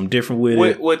have did something different with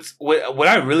it? What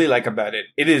I really like about it,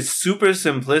 it is super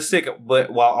simplistic,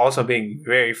 but while also being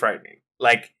very frightening.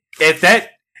 Like if that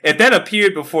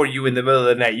appeared before you in the middle of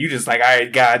the night, you just like, all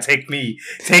right, God, take me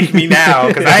now,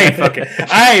 because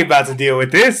I ain't about to deal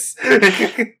with this.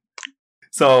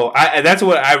 So that's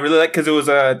what I really like, because it was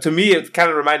to me it kind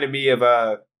of reminded me of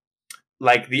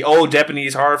like the old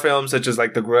Japanese horror films such as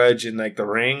like The Grudge and like The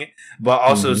Ring, but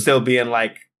also still being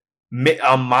like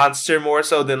a monster more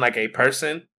so than like a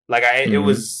person. Like it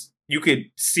was, you could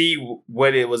see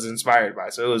what it was inspired by.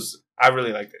 So I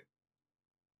really liked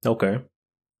it. Okay,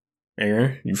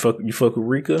 Aaron, you fuck with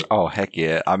Rika? Oh heck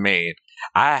yeah! I mean,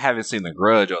 I haven't seen The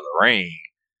Grudge or The Ring,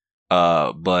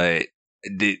 but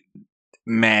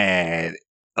man,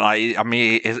 like I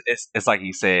mean, it's like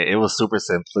you said, it was super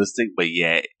simplistic, but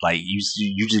yet like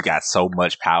you just got so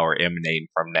much power emanating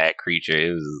from that creature.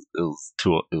 It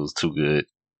was too good.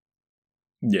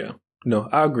 Yeah, no,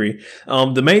 I agree.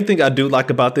 The main thing I do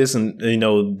like about this, and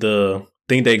the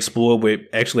thing they explored with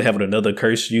actually having another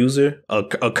cursed user,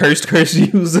 a cursed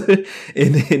user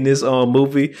in this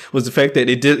movie, was the fact that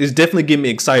it's definitely getting me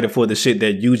excited for the shit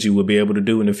that Yuji will be able to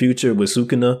do in the future with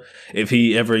Sukuna if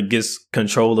he ever gets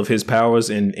control of his powers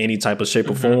in any type of shape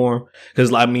or form.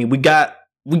 Because I mean, we got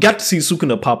to see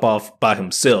Sukuna pop off by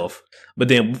himself. But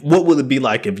then what will it be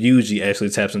like if Yuji actually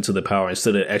taps into the power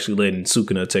instead of actually letting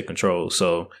Sukuna take control?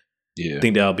 So I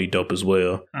think that'll be dope as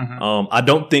well. I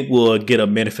don't think we'll get a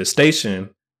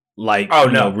manifestation like Oh,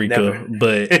 you know, no, Rika. never.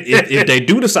 But if they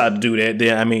do decide to do that,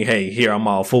 then I mean, hey, here I'm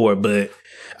all for it. But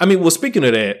I mean, well, speaking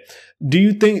of that, do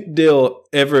you think they'll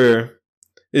ever?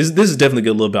 This is definitely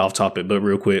a little bit off topic, but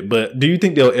real quick. But do you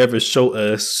think they'll ever show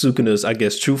us Sukuna's, I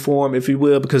guess, true form, if you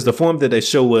will? Because the form that they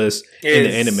show us in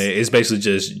the anime is basically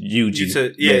just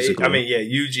Yuji. Yeah, I mean, yeah,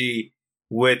 Yuji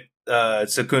with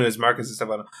Sukuna's markers and stuff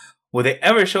on him. Will they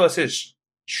ever show us his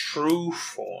true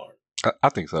form? I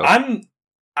think so.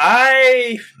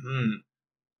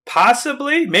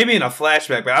 Possibly, maybe in a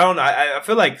flashback, but I don't know. I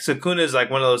feel like Sukuna is like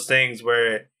one of those things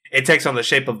where it takes on the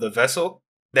shape of the vessel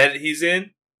that he's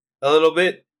in a little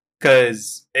bit,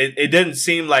 because it doesn't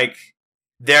seem like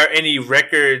there are any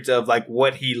records of like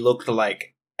what he looked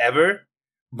like ever,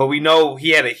 but we know he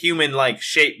had a human-like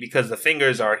shape because the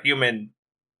fingers are human.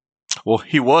 Well,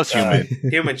 he was human.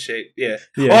 Human shape, yeah.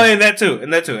 Oh, and that too,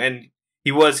 and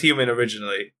he was human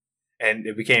originally, and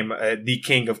it became the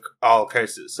king of all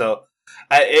curses. So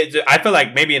I feel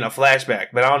like maybe in a flashback,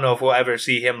 but I don't know if we'll ever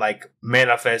see him like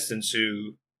manifest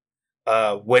into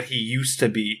what he used to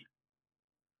be,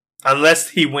 unless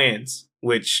he wins,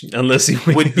 would be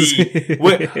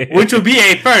which would be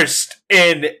a first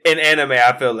in anime.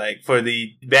 I feel like for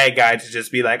the bad guy to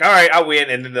just be like, all right, I win,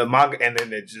 and then the manga, and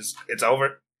then it's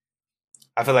over.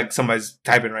 I feel like somebody's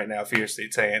typing right now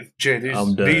fiercely saying, "Jay,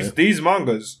 these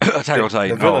mangas, Attack on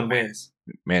Titan, the villain wins."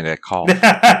 Man, that call.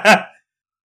 That's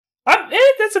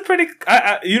a pretty.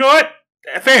 You know what?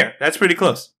 Fair. That's pretty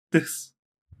close.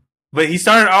 But he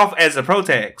started off as a pro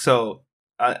tag, so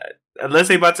unless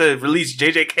they about to release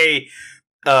JJK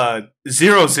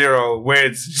 00, where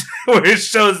it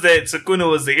shows that Sukuna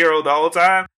was the hero the whole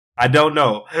time, I don't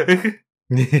know.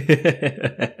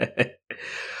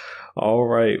 All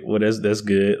right. Well, that's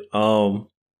good.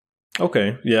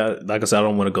 Okay. Yeah. Like I said, I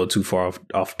don't want to go too far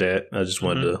off that. I just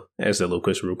wanted to ask that little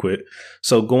question real quick.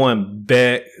 So going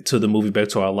back to the movie, back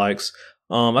to our likes.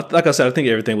 Like I said, I think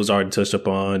everything was already touched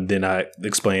upon. Then I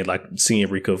explained like seeing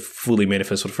Rika fully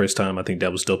manifest for the first time. I think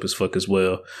that was dope as fuck as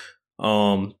well.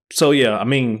 So yeah, I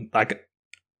mean, like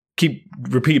keep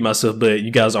repeating myself, but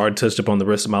you guys already touched upon the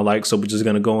rest of my likes. So we're just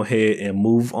gonna go ahead and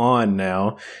move on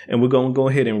now, and we're gonna go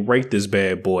ahead and rate this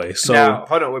bad boy. So now,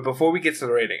 hold on, wait, before we get to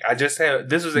the rating, I just have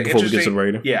this was an before interesting. We get to the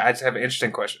rating? Yeah, I just have an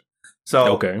interesting question.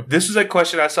 So this was a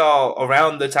question I saw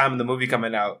around the time of the movie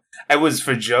coming out. It was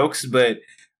for jokes, but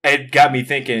it got me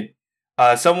thinking.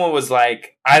 Someone was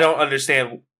like, I don't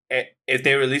understand if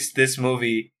they released this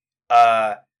movie,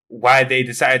 why they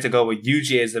decided to go with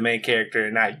Yuji as the main character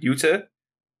and not Yuta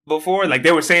before. Like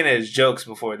they were saying it as jokes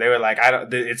before. They were like,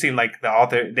 it seemed like the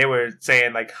author, they were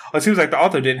saying like, oh, it seems like the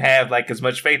author didn't have like as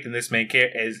much faith in this main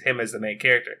character as him as the main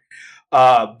character.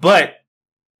 But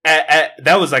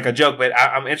that was like a joke, but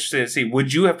I'm interested to see,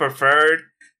 would you have preferred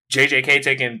JJK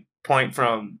taking point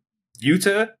from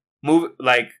Yuta move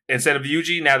like instead of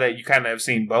Yuji, now that you kind of have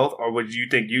seen both, or would you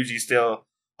think Yuji still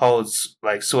holds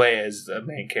like sway as the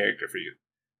main character for you?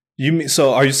 You mean,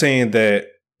 so are you saying that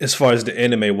as far as the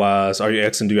anime wise, are you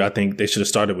asking, do I think they should have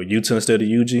started with Yuta instead of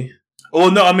Yuji? Well,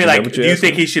 no, I mean, like, do you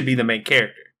think he should be the main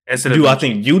character instead of Yuji? I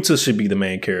think Yuta should be the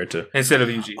main character instead of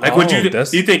Yuji? Like,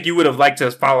 do you think you would have liked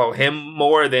to follow him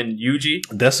more than Yuji?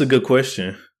 That's a good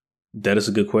question. That is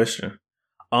a good question.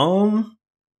 I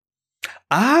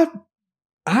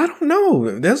don't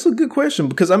know. That's a good question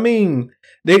because I mean,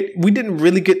 we didn't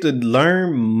really get to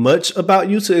learn much about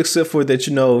Yuta except for that,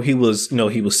 he was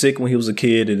sick when he was a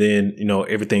kid, and then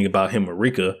everything about him and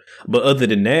Rika. But other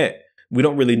than that, we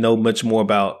don't really know much more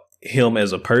about him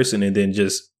as a person, and then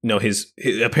just his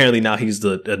apparently now he's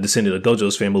a descendant of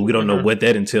Gojo's family. We don't know what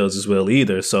that entails as well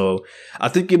either. So I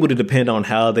think it would depend on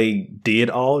how they did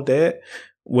all that,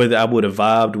 whether I would have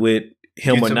vibed with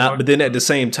him Yuta or not. More. But then at the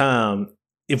same time,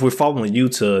 if we're following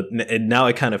Yuta, now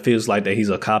it kind of feels like that he's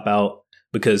a cop out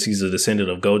because he's a descendant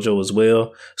of Gojo as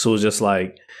well. So it's just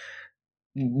like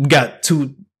we got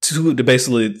two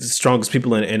basically the strongest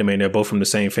people in the anime, and they're both from the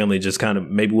same family. Just kind of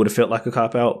maybe would have felt like a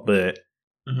cop out, but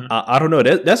I don't know.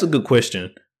 That's a good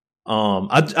question.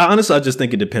 I honestly just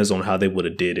think it depends on how they would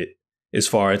have did it as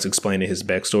far as explaining his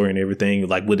backstory and everything.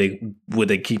 Like, would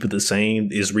they keep it the same?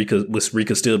 Was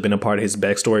Rika still been a part of his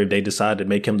backstory if they decided to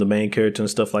make him the main character and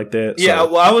stuff like that? Yeah,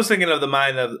 well, I was thinking of the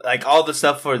mind of like all the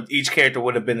stuff for each character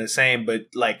would have been the same, but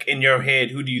like in your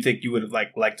head, who do you think you would have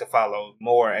liked to follow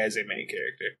more as a main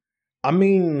character? I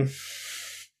mean,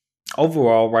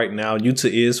 overall, right now,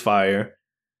 Yuta is fire.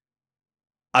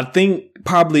 I think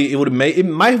probably it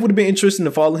might have been interesting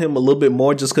to follow him a little bit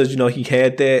more just because he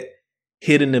had that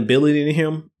hidden ability in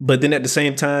him. But then at the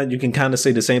same time, you can kind of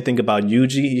say the same thing about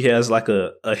Yuji. He has like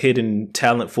a hidden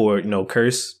talent for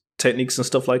curse techniques and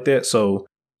stuff like that. So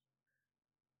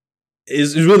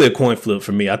it's really a coin flip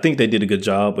for me. I think they did a good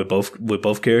job with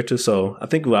both characters, so I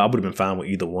think I would have been fine with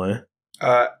either one.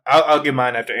 I'll give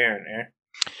mine after Aaron.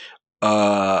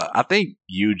 I think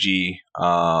Yuji.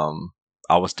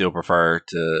 I would still prefer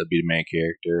to be the main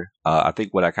character. I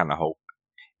think what I kind of hope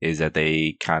is that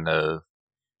they kind of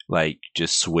like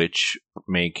just switch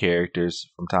main characters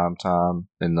from time to time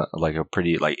in like a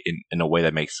pretty like in a way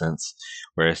that makes sense,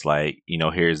 where it's like, you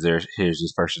know, here's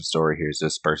this person's story, here's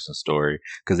this person's story,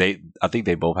 because I think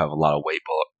they both have a lot of weight,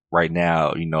 but right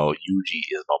now, you know, Yuji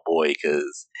is my boy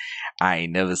because I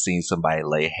ain't never seen somebody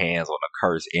lay hands on a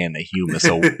curse and a human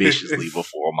so viciously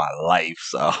before in my life.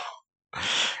 So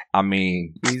I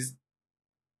mean,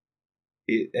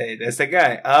 hey, that's the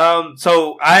guy.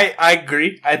 So I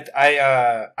agree.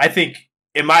 I think,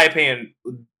 in my opinion,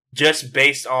 just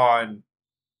based on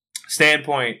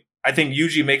standpoint, I think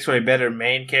Yuji makes for a better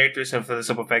main character. So for the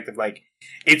simple fact of like,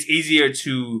 it's easier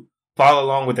to follow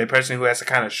along with a person who has to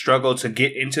kind of struggle to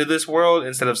get into this world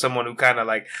instead of someone who kind of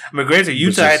like, I mean, granted,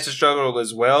 Yuta had to struggle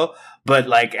as well, but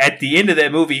like at the end of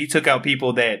that movie, he took out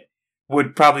people that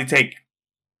would probably take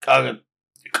a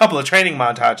couple of training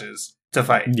montages to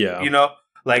fight. Yeah. You know,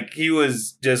 like he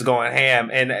was just going ham.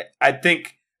 And I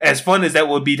think as fun as that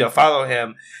would be to follow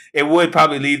him, it would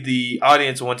probably leave the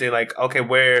audience wanting like, okay,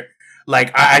 where,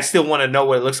 like, I still want to know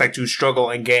what it looks like to struggle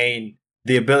and gain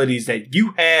the abilities that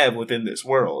you have within this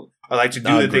world, or like to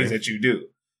do the things that you do.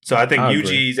 So I think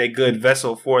Yuji is a good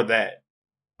vessel for that.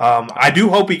 I do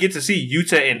hope we get to see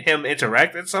Yuta and him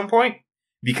interact at some point,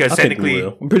 because technically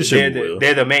I'm pretty sure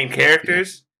they're the main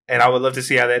characters, and I would love to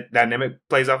see how that dynamic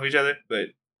plays off each other. But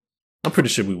I'm pretty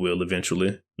sure we will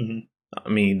eventually. Mm-hmm. I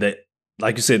mean, that,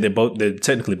 like you said, they're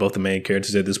technically both the main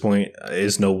characters at this point.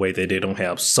 There's no way that they don't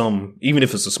have some, even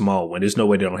if it's a small one, there's no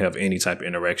way they don't have any type of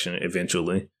interaction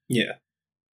eventually. Yeah.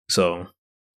 So,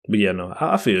 but yeah, no,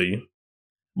 I feel you.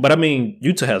 But I mean,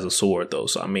 Yuta has a sword though,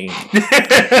 so I mean,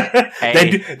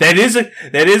 that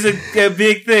is a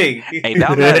big thing. Hey,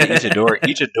 now that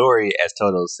Itadori, as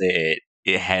Toto said,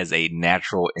 it has a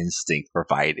natural instinct for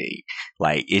fighting.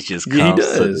 Like it just comes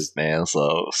to this man.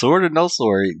 So sword or no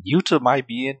sword, Yuta might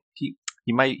be in.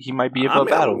 He might be in a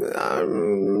battle.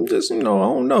 I'm just, I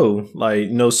don't know. Like,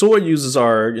 sword users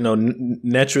are,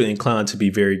 naturally inclined to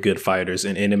be very good fighters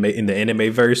in the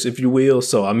anime verse, if you will.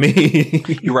 So I mean,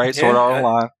 you're right. Sword Art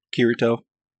Online, Kirito.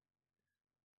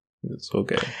 It's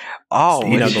okay. Oh,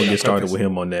 we're not gonna get started with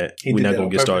him on that. We're not gonna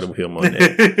get started with him on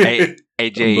that. Hey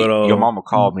Jay, but, your mama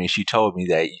called me and she told me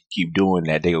that you keep doing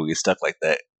that, they gonna get stuck like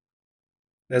that.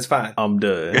 That's fine. I'm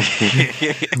done.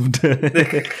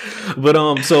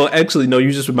 But so actually, no,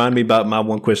 you just reminded me about my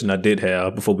one question I did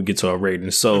have before we get to our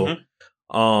ratings. So,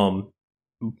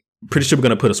 pretty sure we're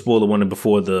gonna put a spoiler warning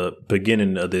before the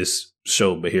beginning of this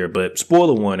show, but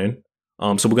spoiler warning.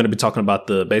 So we're gonna be talking about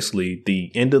basically the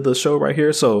end of the show right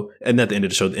here. So, and not the end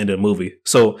of the show, the end of the movie.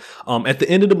 So, at the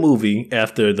end of the movie,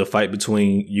 after the fight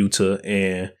between Yuta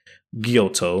and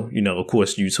Gyouto, of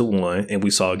course, Yuta won, and we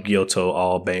saw Gyouto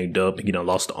all banged up,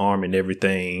 lost the arm and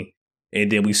everything.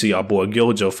 And then we see our boy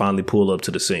Gojo finally pull up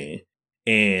to the scene.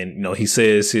 And, he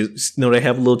says, they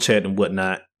have a little chat and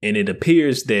whatnot. And it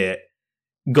appears that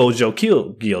Gojo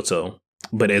killed Gyouto.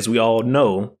 But as we all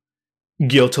know,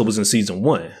 Gyouto was in season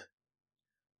 1.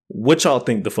 What y'all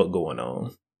think the fuck going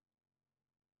on?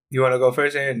 You want to go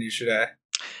first, Aaron? Should I?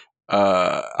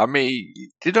 I mean,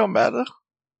 it don't matter.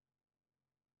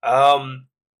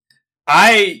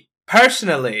 I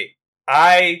personally,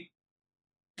 I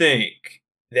think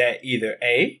that either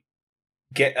A,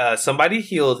 somebody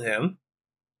healed him,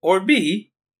 or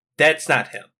B, that's not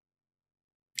him.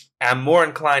 I'm more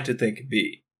inclined to think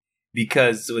B,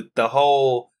 because with the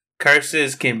whole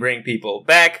curses can bring people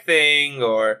back thing,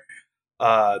 or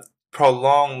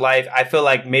prolong life, I feel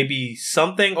like maybe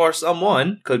something or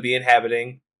someone could be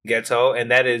inhabiting Geto,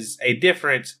 and that is a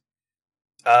different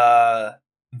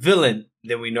villain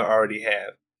than we already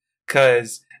have.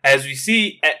 Because as we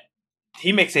see,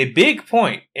 he makes a big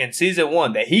point in season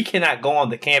 1 that he cannot go on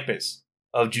the campus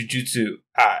of Jujutsu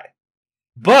High.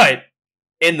 But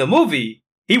in the movie,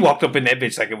 he walked up in that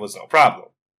bitch like it was no problem.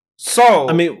 So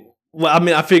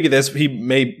I figured he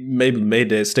maybe made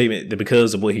that statement that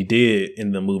because of what he did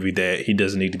in the movie that he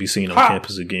doesn't need to be seen on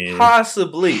campus again.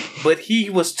 Possibly, but he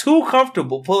was too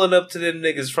comfortable pulling up to them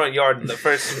niggas' front yard in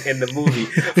the movie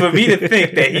for me to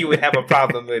think that he would have a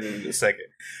problem with it in a second.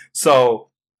 So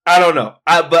I don't know,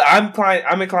 but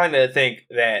I'm inclined to think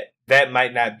that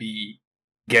might not be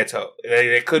Geto.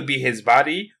 It could be his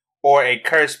body or a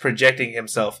curse projecting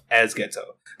himself as Geto.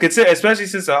 Especially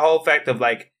since the whole fact of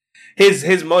like.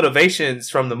 His motivations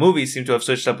from the movie seem to have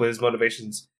switched up with his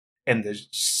motivations in the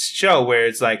show, where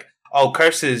it's like, oh,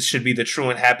 curses should be the true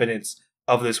inhabitants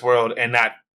of this world and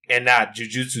not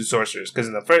jujutsu sorcerers. Because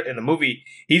in the movie,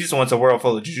 he just wants a world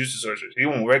full of jujutsu sorcerers. He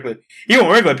want regular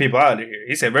people out of here.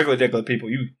 He said regular people,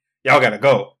 y'all gotta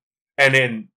go. And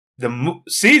then the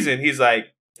season, he's like,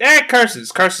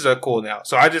 curses are cool now.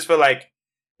 So I just feel like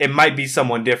it might be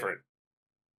someone different.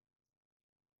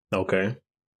 Okay.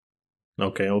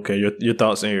 Your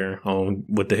thoughts, Aaron, on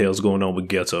what the hell's going on with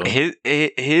Geto?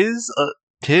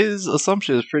 His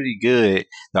assumption is pretty good.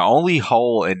 The only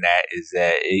hole in that is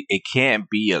that it can't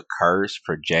be a curse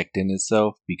projecting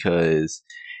itself, because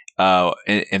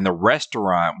in the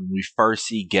restaurant, when we first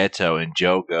see Geto and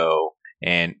Jogo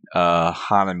and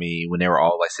Hanami, when they were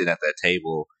all like sitting at that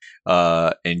table,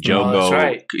 and Jogo, that's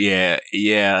right.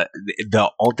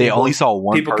 they only saw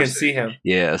one people person. Can see him.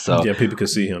 Yeah, so yeah, people can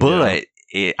see him. But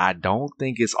I don't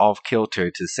think it's off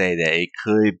kilter to say that it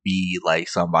could be like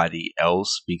somebody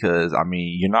else, because I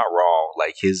mean, you're not wrong.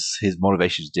 Like his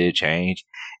motivations did change,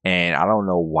 and I don't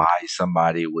know why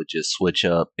somebody would just switch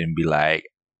up and be like,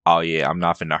 "Oh yeah, I'm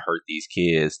not finna hurt these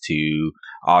kids," to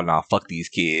 "Oh no, fuck these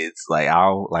kids." Like I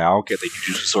don't care if they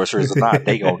jujutsu sorcerers or not,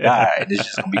 they gonna die, and it's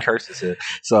just gonna be curses.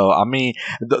 So I mean,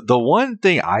 the one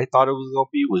thing I thought it was gonna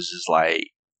be was just like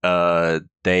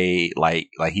they like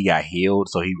he got healed,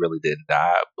 so he really didn't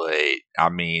die. But I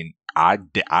mean, I'm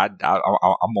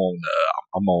on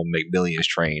McMillions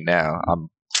train now.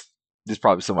 There's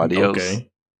probably somebody else.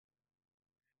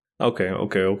 Okay.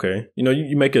 You know,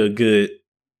 you making a good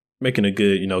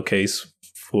case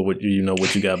for what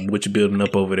what you got, what you're building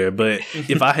up over there. But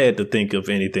if I had to think of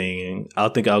anything, I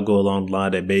think I'll go along the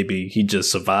line that maybe he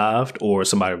just survived or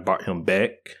somebody brought him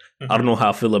back. I don't know how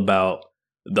I feel about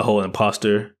the whole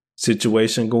imposter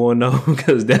situation going on,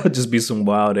 because that would just be some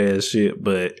wild ass shit.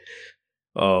 But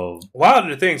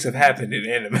wilder things have happened in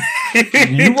anime.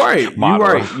 You're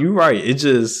right. It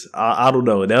just I don't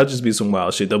know. That'll just be some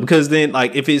wild shit though, because then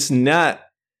like if it's not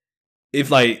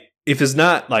like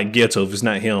Geto, if it's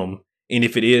not him, and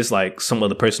if it is like some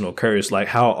other personal curse, like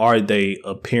how are they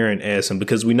appearing as him?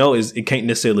 Because we know it can't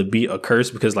necessarily be a curse,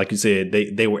 because like you said,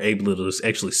 they were able to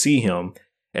actually see him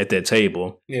at that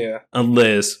table. Yeah.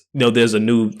 Unless, there's a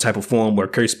new type of form where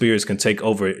cursed spirits can take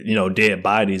over, dead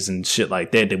bodies and shit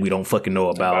like that we don't fucking know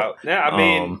about. Yeah, I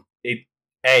mean,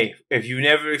 hey, if you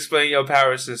never explain your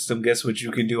power system, guess what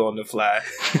you can do on the fly?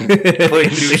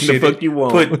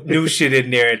 Put new shit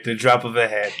in there at the drop of a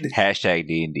hat. Hashtag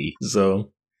D&D.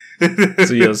 So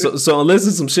unless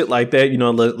it's some shit like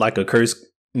that, like a curse,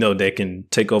 that can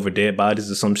take over dead bodies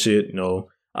or some shit,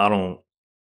 I don't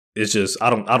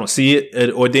see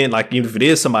it. Or then like, even if it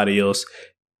is somebody else,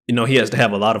 he has to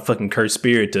have a lot of fucking cursed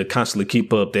spirit to constantly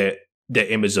keep up that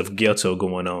image of Geto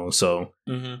going on. So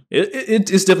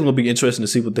it's definitely gonna be interesting to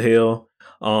see what the hell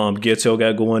Geto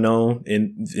got going on,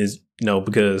 and is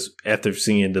because after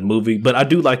seeing the movie. But I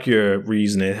do like your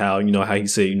reasoning how he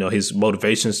said his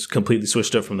motivations completely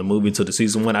switched up from the movie to the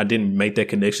season 1. I didn't make that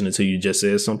connection until you just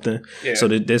said something. Yeah. So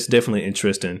that's definitely an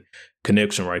interesting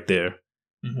connection right there.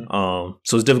 So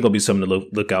it's definitely gonna be something to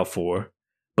look out for.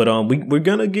 But we're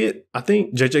gonna get, I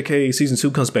think JJK season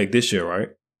 2 comes back this year, right?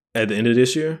 At the end of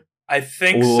this year? I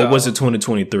think so. Or was it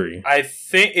 2023? I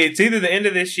think it's either the end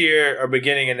of this year or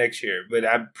beginning of next year, but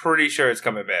I'm pretty sure it's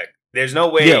coming back. There's no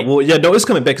way. No, it's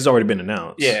coming back. It's already been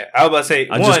announced. Yeah, I was about to say.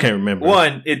 I just can't remember.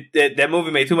 One, that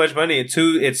movie made too much money, and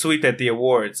 2, it swept at the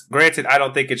awards. Granted, I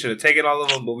don't think it should have taken all of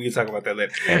them, but we can talk about that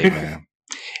later. Hey, man.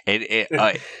 It is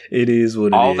what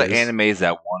it is. All the animes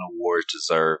that won awards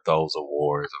deserve those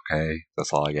awards. Okay,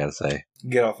 that's all I gotta say.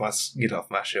 Get off my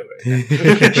show. Right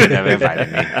Should never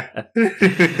invited me.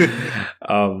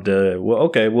 I'm done. Well,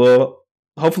 okay. Well,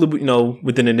 hopefully,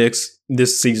 within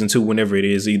this season 2, whenever it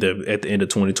is, either at the end of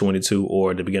 2022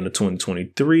 or the beginning of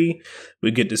 2023,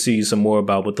 we get to see some more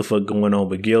about what the fuck going on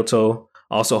with Geto.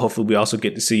 Also, hopefully, we also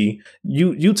get to see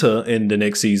Yuta in the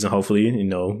next season. Hopefully,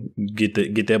 get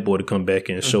that boy to come back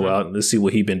and show out. Let's see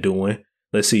what he been doing.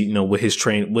 Let's see,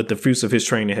 what the fruits of his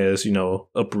training has,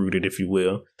 uprooted, if you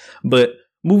will. But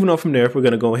moving on from there, we're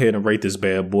gonna go ahead and rate this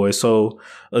bad boy. So,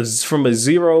 from a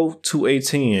 0 to a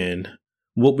 10,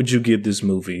 what would you give this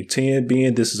movie? 10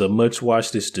 being this is a much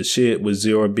watch, this is the shit. With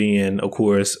 0 being, of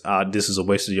course, this is a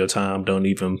waste of your time. Don't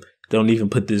even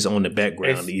put this on the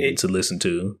background to listen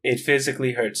to. It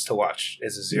physically hurts to watch.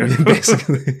 It's a 0.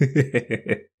 Basically.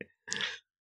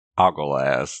 I'll go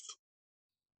last.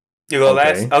 You go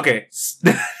last? Okay.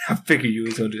 I figured you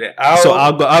was going to do that.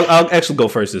 I'll actually go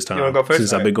first this time. You want to go first?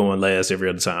 Since I've been going last every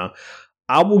other time.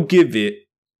 I will give it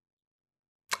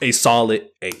a solid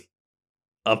 8.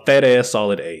 A fat ass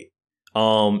solid 8.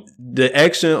 The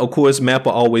action, of course, Mappa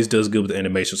always does good with the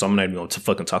animation, so I'm not even going to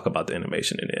fucking talk about the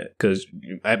animation in it because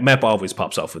Mappa always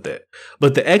pops off with that.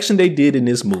 But the action they did in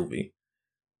this movie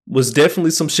was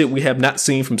definitely some shit we have not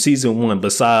seen from season 1,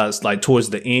 besides like towards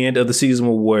the end of the season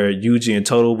where Yuji and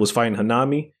Todo was fighting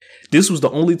Hanami. This was the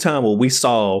only time where we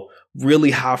saw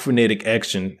really high frenetic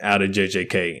action out of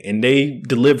JJK, and they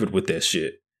delivered with that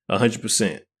shit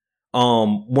 100%.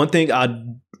 One thing I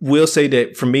will say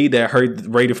that for me that hurt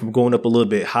rated from going up a little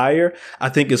bit higher, I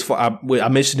think as far I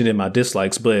mentioned it in my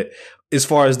dislikes, but as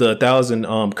far as the 1,000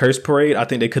 curse parade, I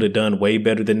think they could have done way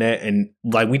better than that, and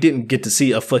like we didn't get to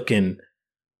see a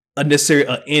necessary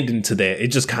ending to that. It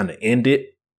just kind of ended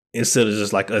instead of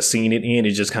just like us seeing it end.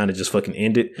 It just kind of just fucking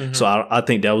ended. Mm-hmm. So I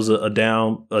think that was a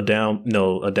down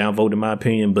vote in my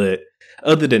opinion. But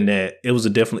other than that,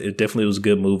 it definitely was a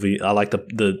good movie. I like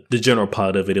the general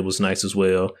part of it. It was nice as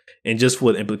well. And just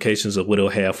for the implications of what it'll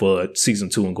have for season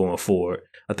 2 and going forward,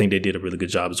 I think they did a really good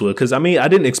job as well. Because I mean, I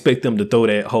didn't expect them to throw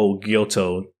that whole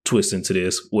Gyoto twist into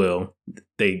this. Well,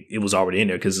 it was already in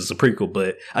there because it's a prequel,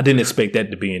 but I didn't expect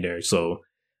that to be in there. So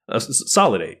a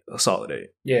solid 8.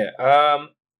 Yeah.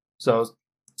 So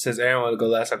since Aaron wanted to go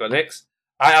last, I'll go next.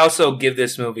 I also give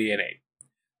this movie an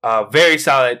 8. Very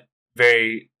solid,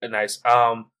 very nice.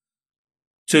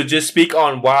 To just speak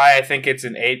on why I think it's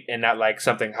an 8 and not like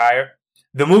something higher.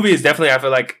 The movie is definitely, I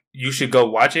feel like you should go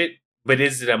watch it, but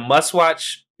is it a must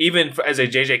watch? Even as a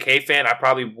JJK fan, I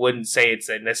probably wouldn't say it's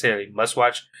a necessarily must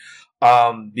watch.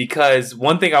 Because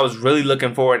one thing I was really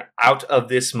looking forward out of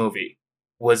this movie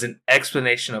was an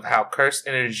explanation of how curse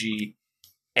energy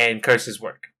and curses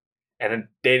work. And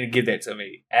they didn't give that to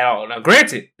me at all. Now,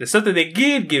 granted, the stuff that they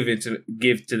did give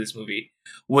to this movie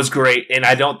was great, and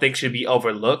I don't think should be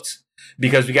overlooked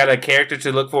because we got a character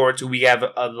to look forward to. We have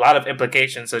a lot of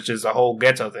implications, such as the whole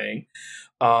ghetto thing.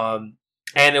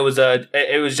 And it was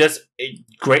just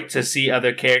great to see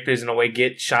other characters in a way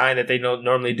get shine that they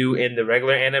normally do in the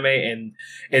regular anime, and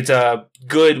it's a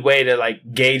good way to like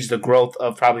gauge the growth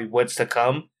of probably what's to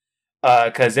come.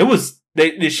 Because it was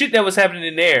the shit that was happening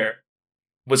in there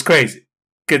was crazy,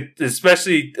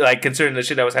 especially like considering the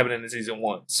shit that was happening in season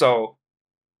 1. So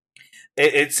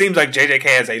it seems like JJK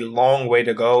has a long way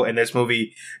to go, and this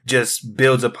movie just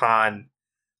builds upon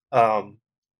the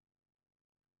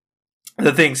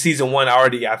thing season 1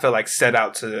 already, I feel like, set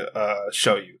out to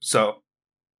show you. So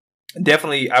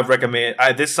definitely, I recommend.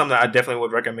 This is something I definitely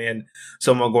would recommend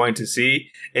someone going to see.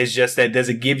 It's just that does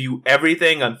it give you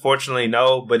everything? Unfortunately,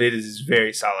 no, but it is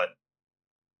very solid.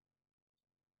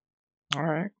 All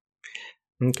right.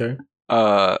 Okay.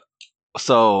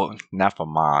 So not for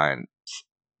mine.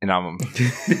 And I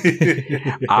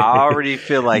already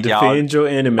feel like defend your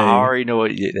anime. I already know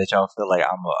that y'all feel like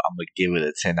I'm gonna give it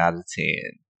a 10 out of 10.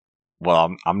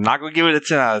 Well, I'm not gonna give it a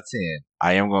 10 out of 10.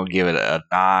 I am gonna give it a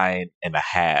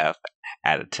 9.5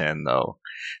 out of 10 though.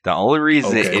 The only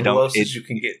reason it don't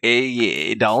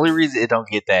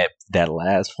get that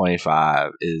last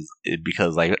 0.5 is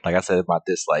because like I said about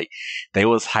this, like they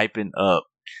was hyping up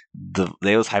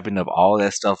all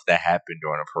that stuff that happened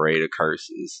during the Parade of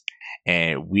Curses,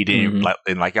 and we didn't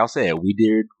like y'all said, we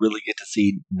didn't really get to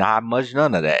see none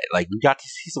of that. Like we got to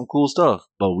see some cool stuff,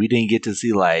 but we didn't get to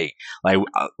see like we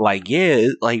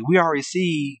already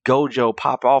see Gojo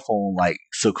pop off on like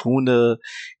Sukuna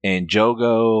and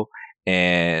Jogo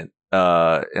and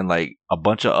like a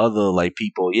bunch of other like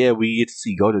people. Yeah, we get to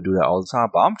see Gojo do that all the time,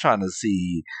 but I'm trying to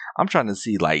see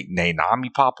like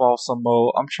Nanami pop off some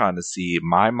more. I'm trying to see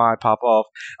Mai pop off.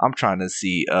 I'm trying to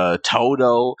see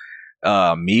Todo,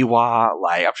 Miwa.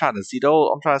 Like I'm trying to see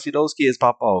those kids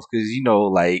pop off because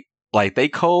like they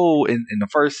cold in the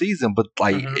first season, but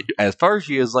like as first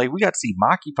years, like we got to see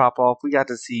Maki pop off. We got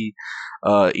to see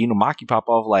Maki pop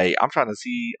off. Like I'm trying to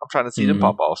see them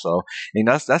pop off. So and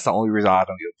that's the only reason I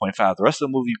don't give a 0.5. The rest of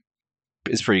the movie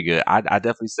is pretty good. I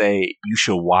definitely say you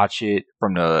should watch it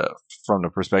from the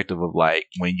perspective of like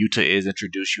when Yuta is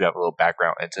introduced, you have a little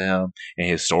background into him and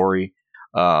his story.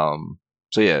 So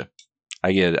yeah,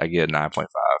 I get 9.5.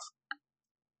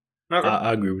 Okay.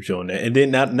 I agree with you on that. And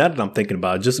then now that I'm thinking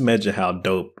about it, just imagine how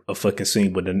dope a fucking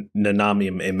scene with Nanami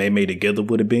and Mei together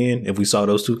would have been if we saw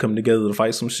those two come together to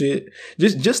fight some shit.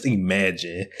 Just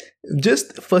imagine.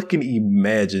 Just fucking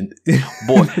imagine.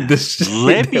 Boy,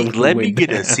 let me get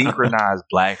a synchronized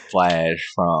Black Flash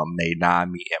from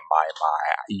Nanami and Mai.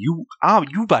 You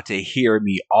about to hear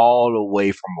me all the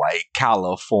way from like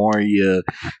California.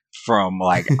 From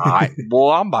like I'm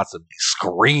about to be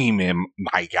screaming,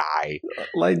 my guy.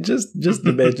 Like just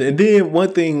imagine. And then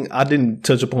one thing I didn't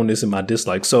touch upon this in my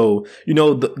dislikes. So, you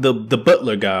know, the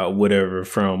butler guy or whatever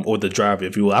or the driver,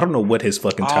 if you will, I don't know what his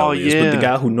fucking title is, but the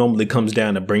guy who normally comes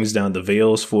down and brings down the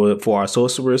veils for our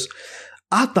sorcerers,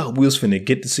 I thought we was finna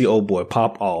get to see old boy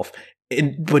pop off.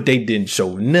 But they didn't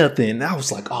show nothing. I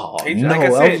was like, oh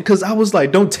no, because I was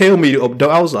like, don't tell me.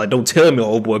 Don't tell me,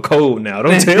 old boy cold now.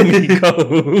 Don't tell me he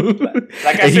cold.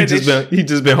 Like I said, he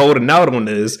just been holding out on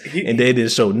this, and they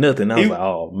didn't show nothing. I was like,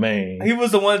 oh man, he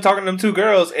was the one talking to them two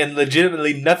girls, and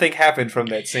legitimately nothing happened from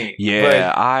that scene. Yeah, but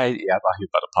I thought he was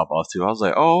about to pop off too. I was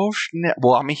like, oh snap.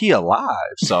 Well, I mean, he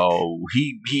alive, so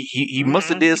he must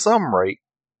have did something right.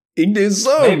 He did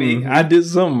something. Maybe I did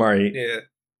something right. Yeah.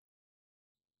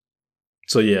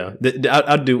 So yeah,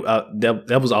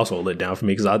 that was also a letdown for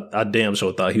me because I damn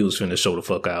sure thought he was finna show the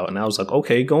fuck out, and I was like,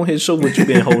 okay, go ahead and show what you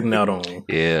been holding out on.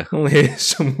 Yeah, go ahead and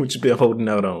show what you been holding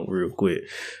out on real quick.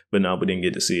 But no, we didn't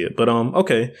get to see it. But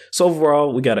okay, so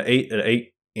overall we got an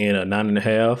 8, and a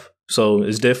 9.5. So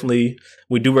it's definitely,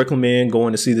 we do recommend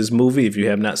going to see this movie if you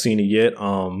have not seen it yet.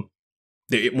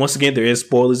 Once again, there is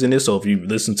spoilers in this, so if you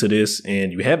listen to this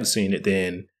and you haven't seen it,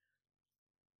 then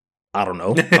I don't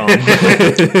know.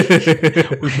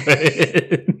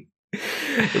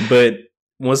 But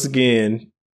once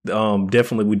again,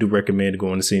 definitely we do recommend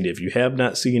going to see it. If you have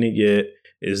not seen it yet,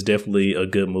 it's definitely a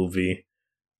good movie.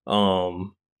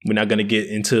 We're not going to get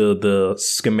into the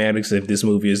schematics if this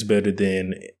movie is better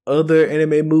than other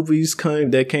anime movies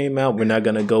that came out. We're not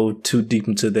going to go too deep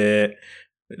into that.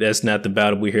 That's not the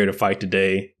battle we're here to fight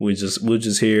today. We're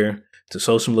just here to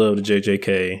show some love to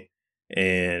JJK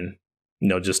and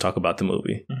just talk about the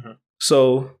movie. Mm-hmm.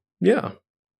 So, yeah.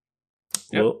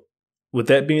 Yep. Well, with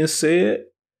that being said,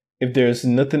 if there's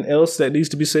nothing else that needs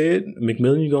to be said,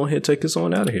 McMillan, you go ahead and take us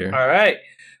on out of here. All right.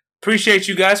 Appreciate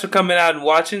you guys for coming out and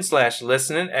watching /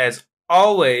 listening. As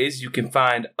always, you can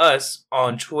find us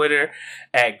on Twitter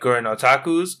at Gurren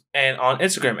Otakus and on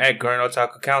Instagram at Gurren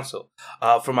Otaku Council.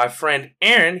 For my friend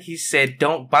Aaron, he said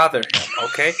don't bother him,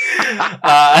 okay?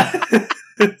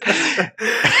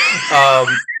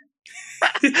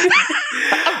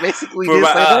 Basically,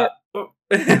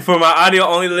 for my audio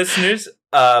only listeners,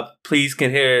 please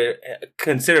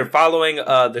consider following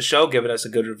the show, giving us a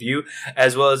good review,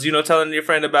 as well as telling your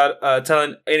friend about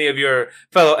telling any of your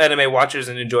fellow anime watchers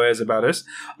and enjoyers about us.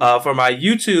 For my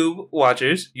YouTube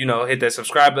watchers, hit that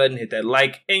subscribe button, hit that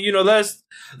like, and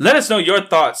let us know your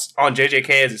thoughts on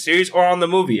JJK as a series or on the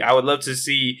movie. I would love to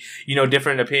see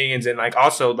different opinions and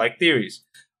also theories.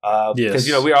 Because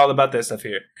we're all about that stuff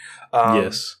here.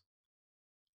 Yes.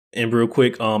 And real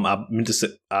quick, I meant to say,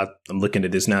 I'm looking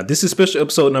at this now. This is special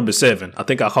episode number 7. I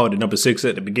think I called it number 6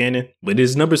 at the beginning, but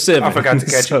it's number 7. I forgot to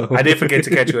catch you. I did forget to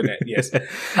catch you on that. Yes,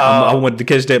 I wanted to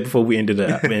catch that before we ended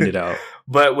out.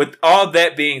 But with all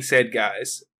that being said,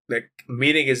 guys, the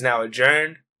meeting is now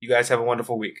adjourned. You guys have a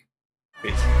wonderful week.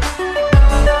 Peace.